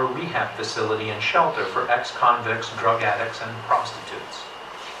 24-hour rehab facility and shelter for ex-convicts, drug addicts, and prostitutes.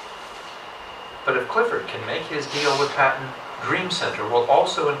 But if Clifford can make his deal with Patton, Dream Center will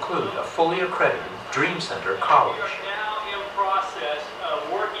also include a fully accredited Dream Center college. We are now in process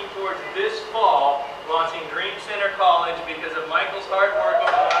of working towards this fall launching Dream Center College because of Michael's hard work over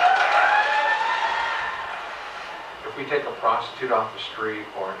the last. If we prostitute off the street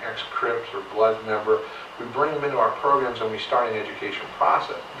or an ex-Crips or Bloods member, we bring them into our programs and we start an education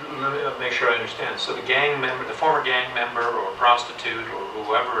process. Let me make sure I understand. So the gang member, the former gang member or prostitute or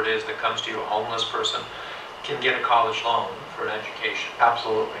whoever it is that comes to you, a homeless person, can get a college loan for an education.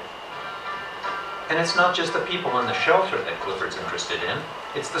 Absolutely. And it's not just the people in the shelter that Clifford's interested in,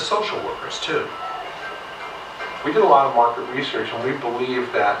 it's the social workers too. We did a lot of market research and we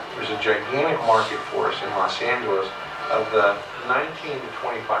believe that there's a gigantic market for us in Los Angeles of the 19 to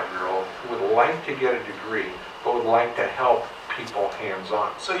 25-year-old who would like to get a degree but would like to help people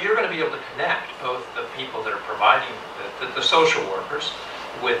hands-on. So you're going to be able to connect both the people that are providing the social workers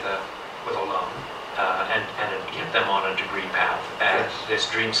with a loan and get them on a degree path at this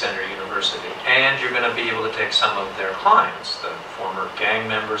Dream Center University. And you're going to be able to take some of their clients, the former gang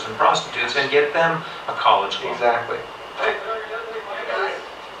members and prostitutes, and get them a college loan. Exactly.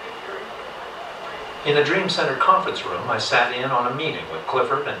 In the Dream Center conference room, I sat in on a meeting with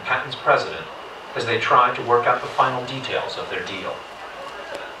Clifford and Patton's president as they tried to work out the final details of their deal.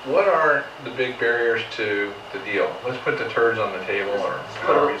 What are the big barriers to the deal? Let's put the turds on the table or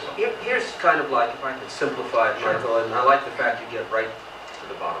well, here's kind of like, if I could simplify it, Michael, and I like the fact you get right to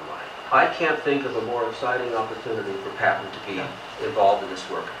the bottom line. I can't think of a more exciting opportunity for Patton to be involved in this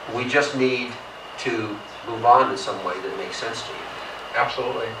work. We just need to move on in some way that makes sense to you.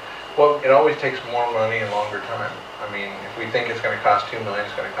 Absolutely. Well, it always takes more money and longer time. I mean, if we think it's going to cost $2 million,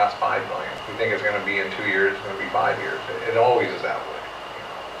 it's going to cost $5 million. If we think it's going to be in 2 years, it's going to be 5 years. It always is that way.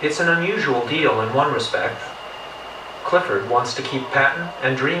 It's an unusual deal in one respect. Clifford wants to keep Patton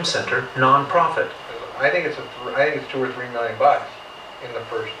and Dream Center non-profit. I think it's $2 or $3 million in the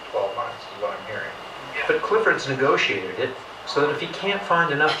first 12 months is what I'm hearing. But Clifford's negotiated it so that if he can't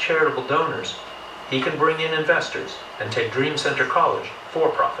find enough charitable donors, he can bring in investors and take Dream Center College for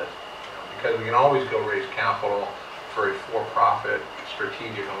profit. Because we can always go raise capital for a for-profit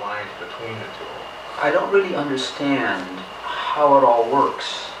strategic alliance between the two. I don't really understand how it all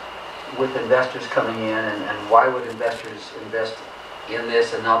works with investors coming in and why would investors invest in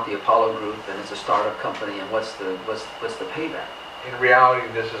this and not the Apollo Group and it's a startup company and what's the payback? In reality,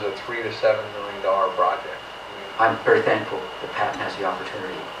 this is a $3 to $7 million project. I'm very thankful that Patton has the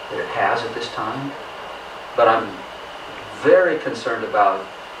opportunity that it has at this time, but I'm very concerned about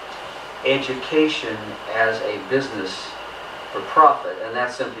education as a business for profit, and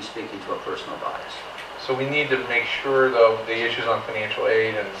that's simply speaking to a personal bias. So we need to make sure, though, the issues on financial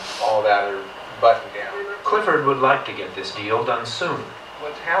aid and all that are buttoned down. Clifford would like to get this deal done soon.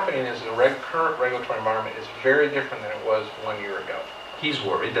 What's happening is the current regulatory environment is very different than it was 1 year ago. He's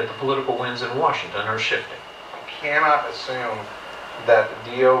worried that the political winds in Washington are shifting. You cannot assume that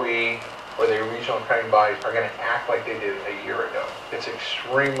the DOE or the regional accrediting bodies are going to act like they did a year ago. It's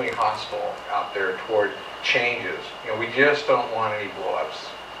extremely hostile out there toward changes. You know, we just don't want any blow-ups.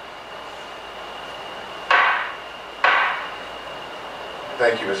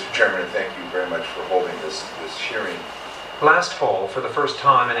 Thank you, Mr. Chairman, and thank you very much for holding this hearing. Last fall, for the first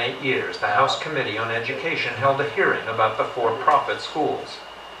time in 8 years, the House Committee on Education held a hearing about the for-profit schools.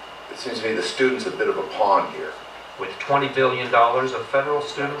 It seems to me the student's a bit of a pawn here. With $20 billion of federal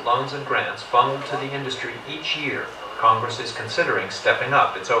student loans and grants funneled to the industry each year, Congress is considering stepping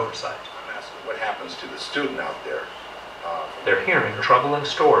up its oversight. I'm asking what happens to the student out there. They're hearing troubling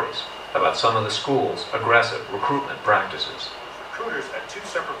stories about some of the schools' aggressive recruitment practices. Recruiters at 2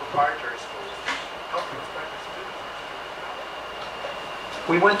 separate proprietary schools helping prospective students.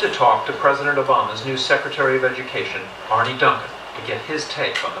 We went to talk to President Obama's new Secretary of Education, Arne Duncan, to get his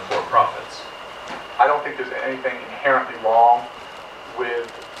take on the for-profits. I don't think there's anything inherently wrong with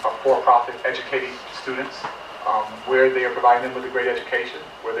a for-profit educating students, where they are providing them with a great education,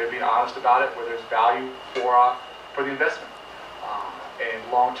 where they're being honest about it, where there's value for the investment.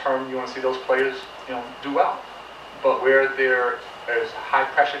 And long-term, you want to see those players, do well. But where there's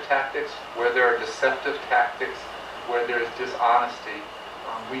high-pressure tactics, where there are deceptive tactics, where there's dishonesty,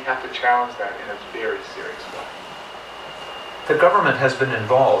 we have to challenge that in a very serious way. The government has been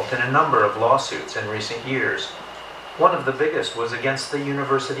involved in a number of lawsuits in recent years. One of the biggest was against the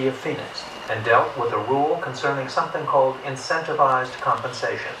University of Phoenix and dealt with a rule concerning something called incentivized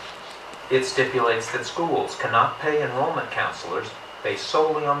compensation. It stipulates that schools cannot pay enrollment counselors based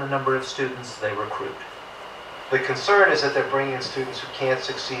solely on the number of students they recruit. The concern is that they're bringing in students who can't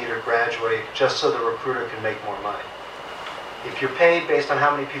succeed or graduate just so the recruiter can make more money. If you're paid based on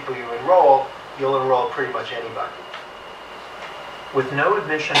how many people you enroll, you'll enroll pretty much anybody. With no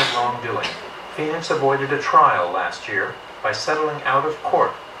admission of wrongdoing, Phoenix avoided a trial last year by settling out of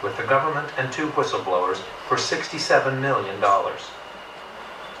court with the government and 2 whistleblowers for $67 million.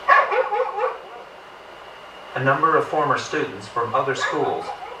 A number of former students from other schools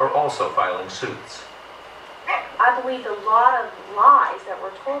are also filing suits. I believed a lot of lies that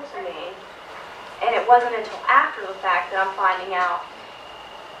were told to me, and it wasn't until after the fact that I'm finding out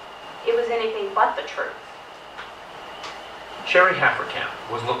it was anything but the truth. Sherry Hafferkamp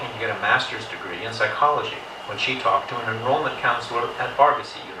was looking to get a master's degree in psychology when she talked to an enrollment counselor at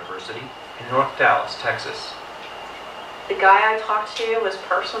Argosy University in North Dallas, Texas. The guy I talked to was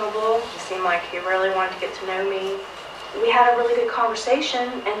personable. He seemed like he really wanted to get to know me. We had a really good conversation,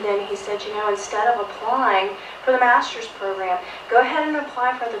 and then he said, you know, instead of applying for the master's program, go ahead and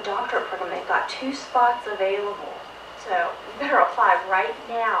apply for the doctorate program. They've got 2 spots available. So you better apply right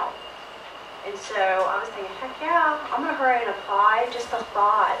now. And so I was thinking, heck yeah, I'm going to hurry and apply. Just the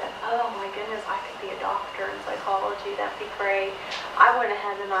thought of, oh my goodness, I could be a doctor in psychology. That'd be great. I went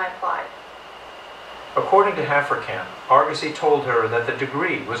ahead and I applied. According to Hafferkamp, Argosy told her that the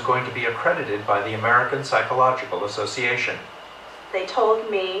degree was going to be accredited by the American Psychological Association. They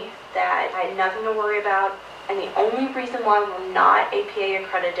told me that I had nothing to worry about, and the only reason why we're not APA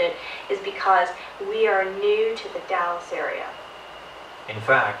accredited is because we are new to the Dallas area. In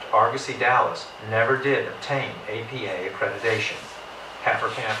fact, Argosy Dallas never did obtain APA accreditation.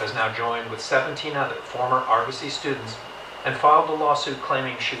 Hafferkamp has now joined with 17 other former Argosy students and filed a lawsuit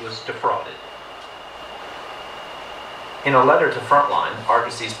claiming she was defrauded. In a letter to Frontline,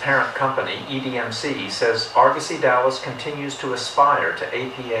 Argosy's parent company, EDMC, says Argosy Dallas continues to aspire to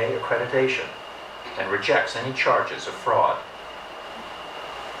APA accreditation and rejects any charges of fraud.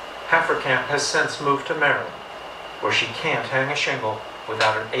 Hafferkamp has since moved to Maryland, where she can't hang a shingle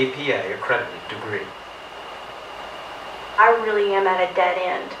without an APA accredited degree. I really am at a dead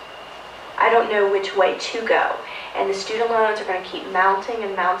end. I don't know which way to go, and the student loans are going to keep mounting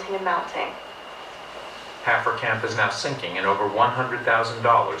and mounting and mounting. Hafferkamp is now sinking in over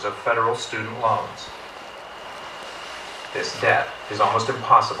 $100,000 of federal student loans. This debt is almost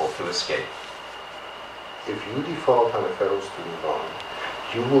impossible to escape. If you default on a federal student loan,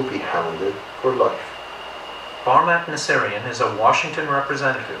 you will be hounded for life. Barmat Nasserian is a Washington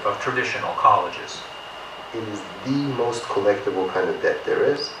representative of traditional colleges. It is the most collectible kind of debt there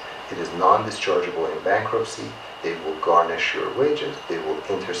is. It is non-dischargeable in bankruptcy. They will garnish your wages. They will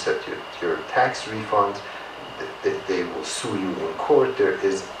intercept your tax refunds. They will sue you in court. There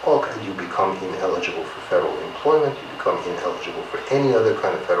is all kinds. You become ineligible for federal employment. You become ineligible for any other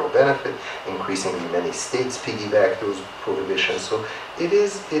kind of federal benefit. Increasingly, many states piggyback those prohibitions. So it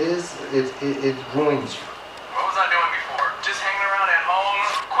ruins you. What was I doing before? Just hanging around at home,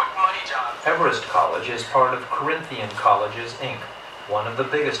 quick money job. Everest College is part of Corinthian Colleges, Inc., one of the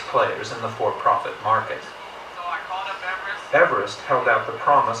biggest players in the for-profit market. So I called up Everest. Everest held out the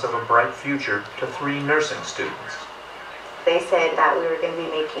promise of a bright future to 3 nursing students. They said that we were going to be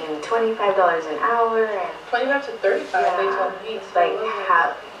making $25 an hour and 25 to 35. Yeah, They told me. it's like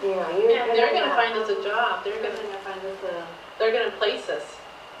how They're going to find us a job. They're going to find us They're going to place us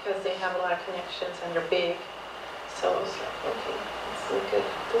because they have a lot of connections and they're big. So I was like, okay, this is good.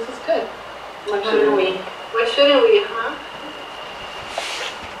 This is good. Why shouldn't we? Why shouldn't we, huh?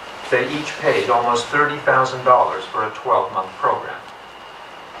 They each paid almost $30,000 for a 12-month program.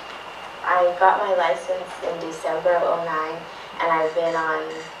 I got my license in December of '09, and I've been on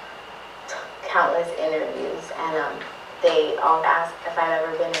countless interviews, and they all ask if I've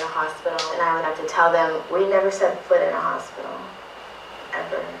ever been in a hospital, and I would have to tell them we never set foot in a hospital,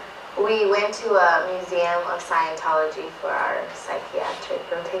 ever. We went to a museum of Scientology for our psychiatric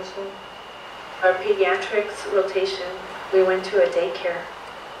rotation. Our pediatrics rotation, we went to a daycare.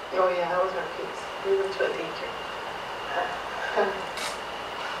 Oh yeah, that was our piece. We went to a daycare.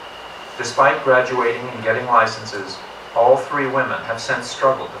 Despite graduating and getting licenses, all 3 women have since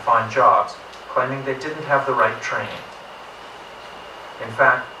struggled to find jobs, claiming they didn't have the right training. In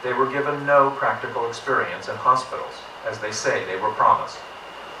fact, they were given no practical experience in hospitals, as they say they were promised,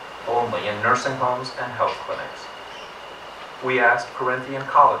 only in nursing homes and health clinics. We asked Corinthian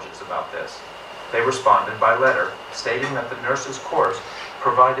colleges about this. They responded by letter, stating that the nurses' course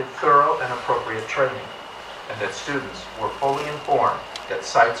provided thorough and appropriate training, and that students were fully informed that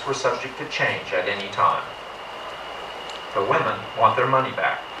sites were subject to change at any time. The women want their money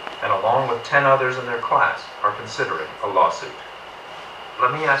back, and along with 10 others in their class, are considering a lawsuit.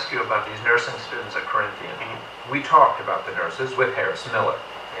 Let me ask you about these nursing students at Corinthian. We talked about the nurses with Harris Miller.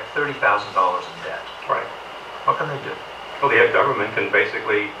 They have $30,000 in debt. Right. What can they do? Well, the government can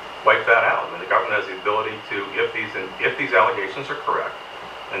basically wipe that out. I mean, the government has the ability to, if these allegations are correct,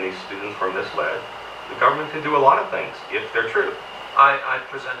 and these students were misled, the government can do a lot of things if they're true.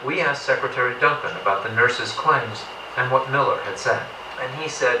 We asked Secretary Duncan about the nurses' claims and what Miller had said, and he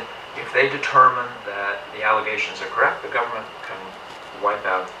said If they determine that the allegations are correct, the government can wipe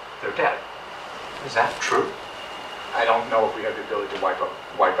out their debt. Is that true? I don't know if we have the ability to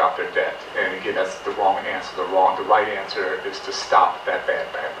wipe out their debt. And again, that's the wrong answer. The right answer is to stop that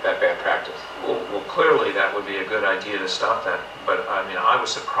bad practice. Well, clearly that would be a good idea to stop that. But I mean, I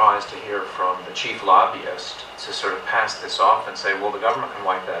was surprised to hear from the chief lobbyist to sort of pass this off and say, well, the government can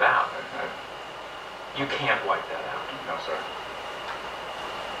wipe that out. You can't wipe that out. No, sir.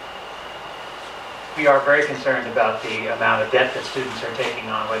 We are very concerned about the amount of debt that students are taking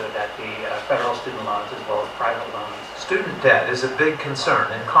on, whether that be federal student loans as well as private loans. Student debt is a big concern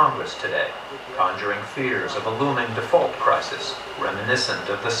in Congress today, conjuring fears of a looming default crisis reminiscent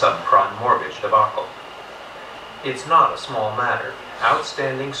of the subprime mortgage debacle. It's not a small matter.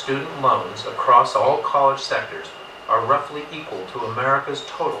 Outstanding student loans across all college sectors are roughly equal to America's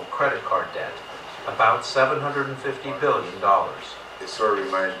total credit card debt, about $750 billion. It sort of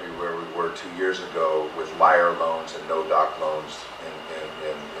reminds me where we were 2 years ago with liar loans and no-doc loans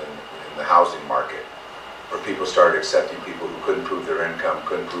in the housing market, where people started accepting people who couldn't prove their income,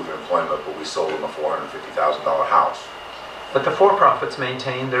 couldn't prove employment, but we sold them a $450,000 house. But the for-profits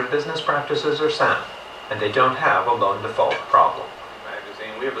maintain their business practices are sound, and they don't have a loan default problem.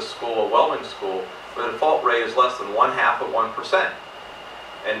 Magazine, we have a school, a welding school, where the default rate is less than 0.5%.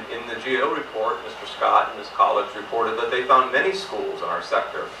 And in the GO report, Mr. Scott and his colleagues reported that they found many schools in our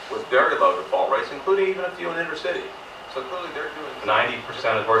sector with very low default rates, including even a few in inner city. So clearly they're doing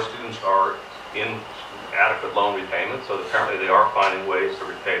 90% of our students are in adequate loan repayment, so apparently they are finding ways to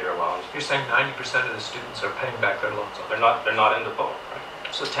repay their loans. You're saying 90% of the students are paying back their loans? They're not in default,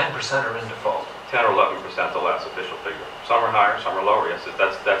 right? So 10% are in default? 10 or 11%, the last official figure. Some are higher, some are lower. Yes,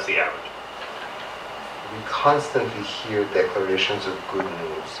 that's the average. We constantly hear declarations of good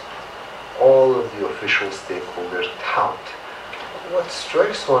news. All of the official stakeholders tout what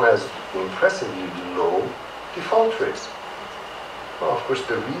strikes one as impressively low default rates. Well, of course,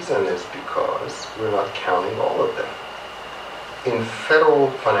 the reason is because we're not counting all of them. In federal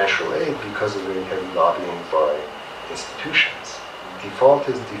financial aid, because of very heavy lobbying by institutions, default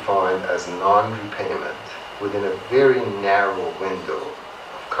is defined as non-repayment within a very narrow window,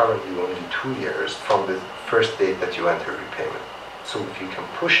 currently only 2 years from the first date that you enter repayment. So if you can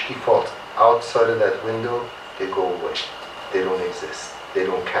push defaults outside of that window, they go away. They don't exist. They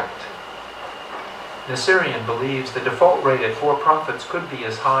don't count. Nasserian believes the default rate at for-profits could be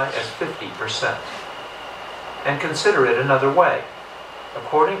as high as 50%. And consider it another way.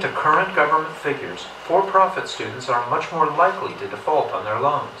 According to current government figures, for-profit students are much more likely to default on their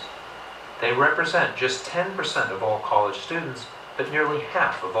loans. They represent just 10% of all college students, but nearly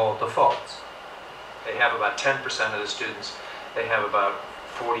half of all defaults. They have about 10% of the students. They have about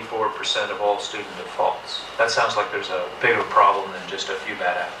 44% of all student defaults. That sounds like there's a bigger problem than just a few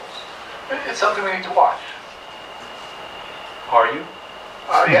bad apples. It's something we need to watch. Are you?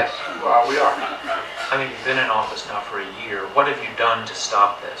 Yes, we are. I mean, you've been in office now for a year. What have you done to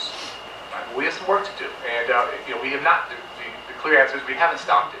stop this? We have some work to do, and we have not. The clear answer is we haven't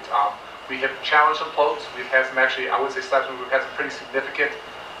stopped it. We have challenged some folks. We've had some actually, I would say, we've had some pretty significant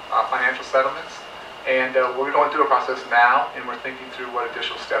financial settlements, and we're going through a process now, and we're thinking through what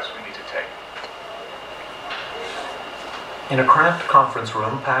additional steps we need to take. In a cramped conference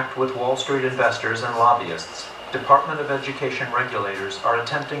room packed with Wall Street investors and lobbyists, Department of Education regulators are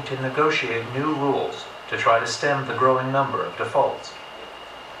attempting to negotiate new rules to try to stem the growing number of defaults.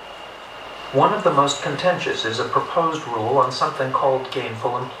 One of the most contentious is a proposed rule on something called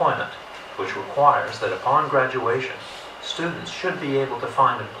gainful employment, which requires that upon graduation, students should be able to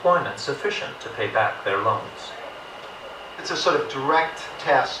find employment sufficient to pay back their loans. It's a sort of direct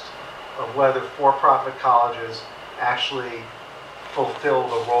test of whether for-profit colleges actually fulfill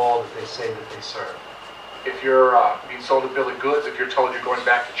the role that they say that they serve. If you're being sold a bill of goods, if you're told you're going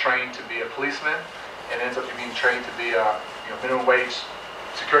back to train to be a policeman, and ends up you being trained to be a minimum wage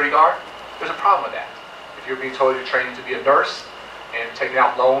security guard, there's a problem with that. If you're being told you're training to be a nurse and taking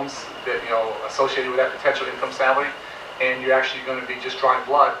out loans that associated with that potential income salary, and you're actually going to be just drawing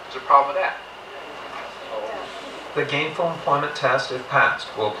blood, there's a problem with that. The gainful employment test, if passed,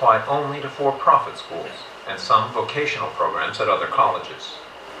 will apply only to for-profit schools and some vocational programs at other colleges.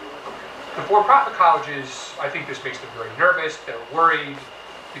 The for-profit colleges, I think this makes them very nervous. They're worried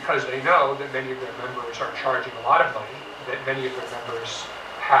because they know that many of their members are charging a lot of money, that many of their members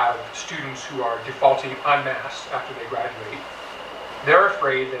have students who are defaulting en masse after they graduate. They're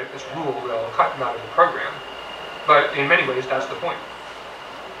afraid that this rule will cut them out of the program, but in many ways that's the point.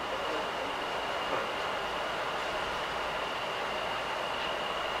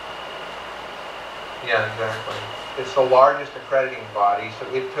 Yeah, exactly. It's the largest accrediting body, so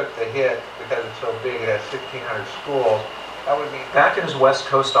it took the hit because it's so big. It has 1,600 schools. That would mean Back in his West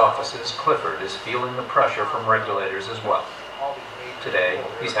Coast offices, Clifford is feeling the pressure from regulators as well. all these major Today,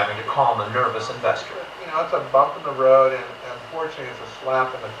 schools. he's having to calm a nervous investor. You know, it's a bump in the road, and unfortunately, it's a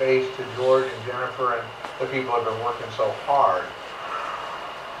slap in the face to George and Jennifer and the people who have been working so hard.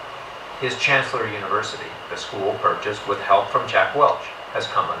 His Chancellor University, the school purchased with help from Jack Welch, has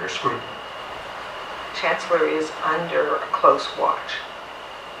come under scrutiny. Chancellor is under a close watch.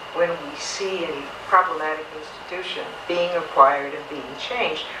 When we see a problematic institution being acquired and being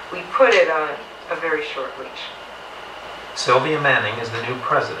changed, we put it on a very short leash. Sylvia Manning is the new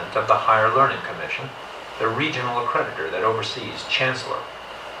president of the Higher Learning Commission, the regional accreditor that oversees Chancellor.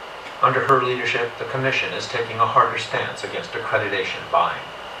 Under her leadership, the commission is taking a harder stance against accreditation buying.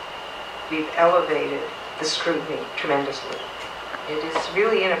 We've elevated the scrutiny tremendously. It is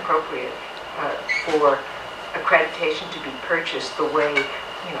really inappropriate for accreditation to be purchased the way,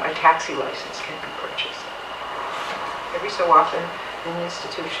 a taxi license can be purchased. Every so often, an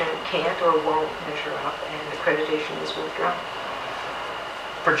institution can't or won't measure up, and accreditation is withdrawn.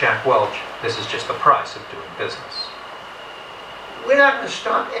 For Jack Welch, this is just the price of doing business. We're not going to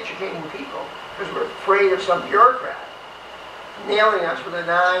stop educating people because we're afraid of some bureaucrat nailing us with an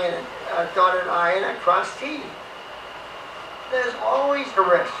I and a dotted I and a crossed T. There's always a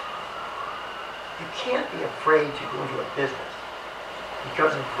risk. You can't be afraid to go into a business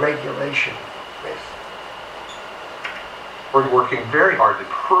because of regulation risk. We're working very hard to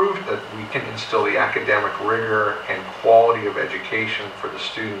prove that we can instill the academic rigor and quality of education for the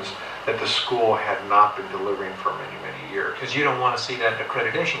students that the school had not been delivering for many, many years. Because you don't want to see that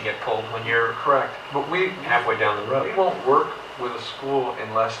accreditation get pulled when you're Correct. But we halfway down the road. We won't work with a school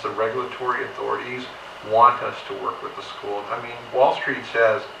unless the regulatory authorities want us to work with the school. I mean, Wall Street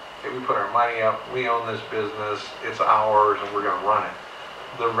says, hey, we put our money up, we own this business, it's ours, and we're going to run it.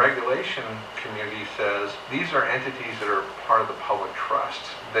 The regulation community says these are entities that are part of the public trust.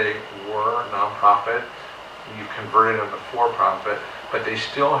 They were nonprofit, you converted them to for-profit, but they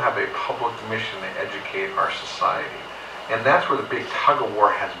still have a public mission to educate our society. And that's where the big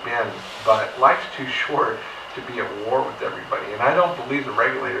tug-of-war has been, but life's too short to be at war with everybody, and I don't believe the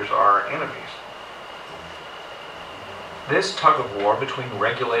regulators are our enemies. This tug-of-war between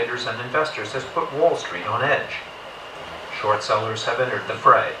regulators and investors has put Wall Street on edge. Short sellers have entered the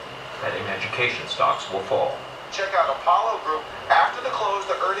fray, betting education stocks will fall. Check out Apollo Group. After the close,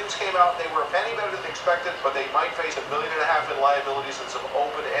 the earnings came out. They were a penny better than expected, but they might face $1.5 million in liabilities and some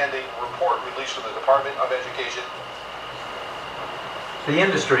open-ending report released from the Department of Education. The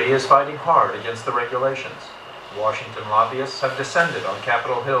industry is fighting hard against the regulations. Washington lobbyists have descended on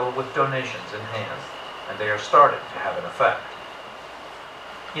Capitol Hill with donations in hand, and they are starting to have an effect.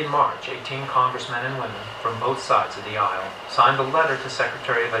 In March, 18 congressmen and women from both sides of the aisle signed a letter to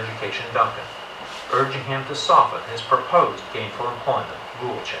Secretary of Education Duncan, urging him to soften his proposed gainful employment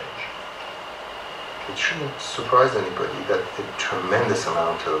rule change. It shouldn't surprise anybody that a tremendous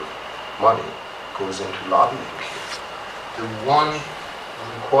amount of money goes into lobbying here. The one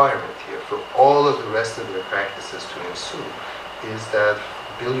requirement here for all of the rest of their practices to ensue is that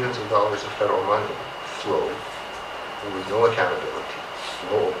billions of dollars of federal money flow with no accountability,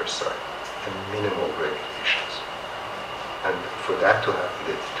 no oversight, and minimal regulations. And for that to happen,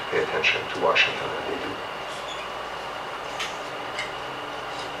 they need to pay attention to Washington, and they do.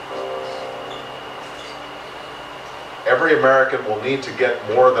 Every American will need to get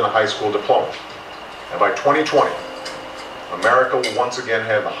more than a high school diploma. And by 2020, America will once again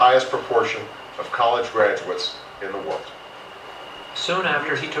have the highest proportion of college graduates in the world. Soon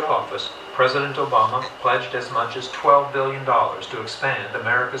after he took office, President Obama pledged as much as $12 billion to expand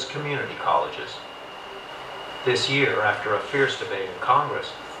America's community colleges. This year, after a fierce debate in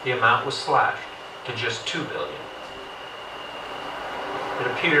Congress, the amount was slashed to just $2 billion. It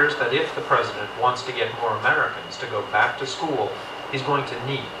appears that if the president wants to get more Americans to go back to school, he's going to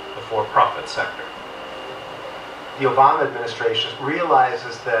need the for-profit sector. The Obama administration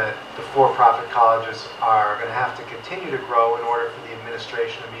realizes that the for-profit colleges are going to have to continue to grow in order for the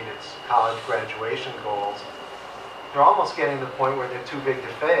administration to meet its college graduation goals. They're almost getting to the point where they're too big to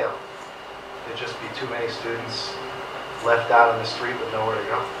fail. There'd just be too many students left out on the street with nowhere to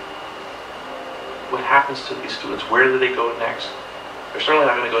go. What happens to these students? Where do they go next? They're certainly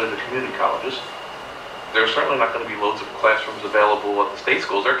not going to go to the community colleges. There's certainly not going to be loads of classrooms available at the state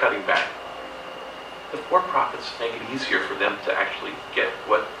schools. They're cutting back. The for-profits make it easier for them to actually get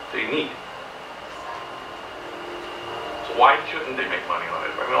what they need. So why shouldn't they make money on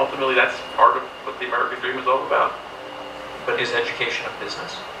it? I mean, ultimately, that's part of what the American dream is all about. But is education a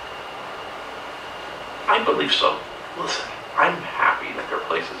business? I believe so. Listen, I'm happy that there are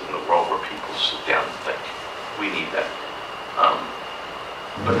places in the world where people sit down and think. We need that.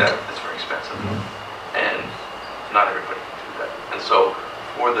 But that's very expensive. And not everybody can do that. And so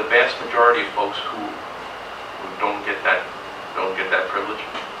for the vast majority of folks who don't get that privilege,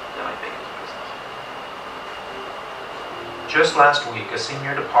 then I think it's a business. Just last week, a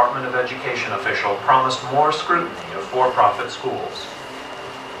senior Department of Education official promised more scrutiny of for-profit schools.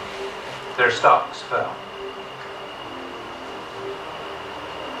 Their stocks fell.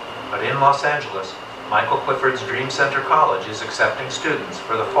 But in Los Angeles, Michael Clifford's Dream Center College is accepting students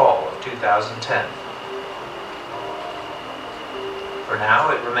for the fall of 2010. For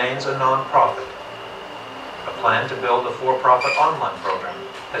now, it remains a non-profit. A plan to build a for-profit online program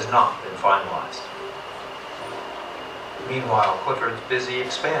has not been finalized. Meanwhile, Clifford's busy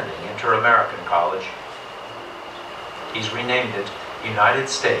expanding Inter-American College. He's renamed it United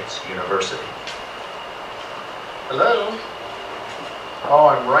States University. Hello? Oh,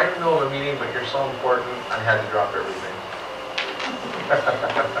 I'm right in the middle of a meeting, but you're so important, I had to drop everything.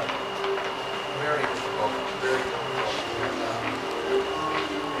 Very difficult, very difficult.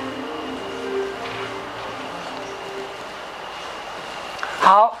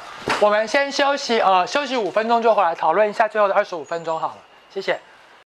 好，我们先休息，休息5分钟就回来讨论一下最后的25分钟好了，谢谢。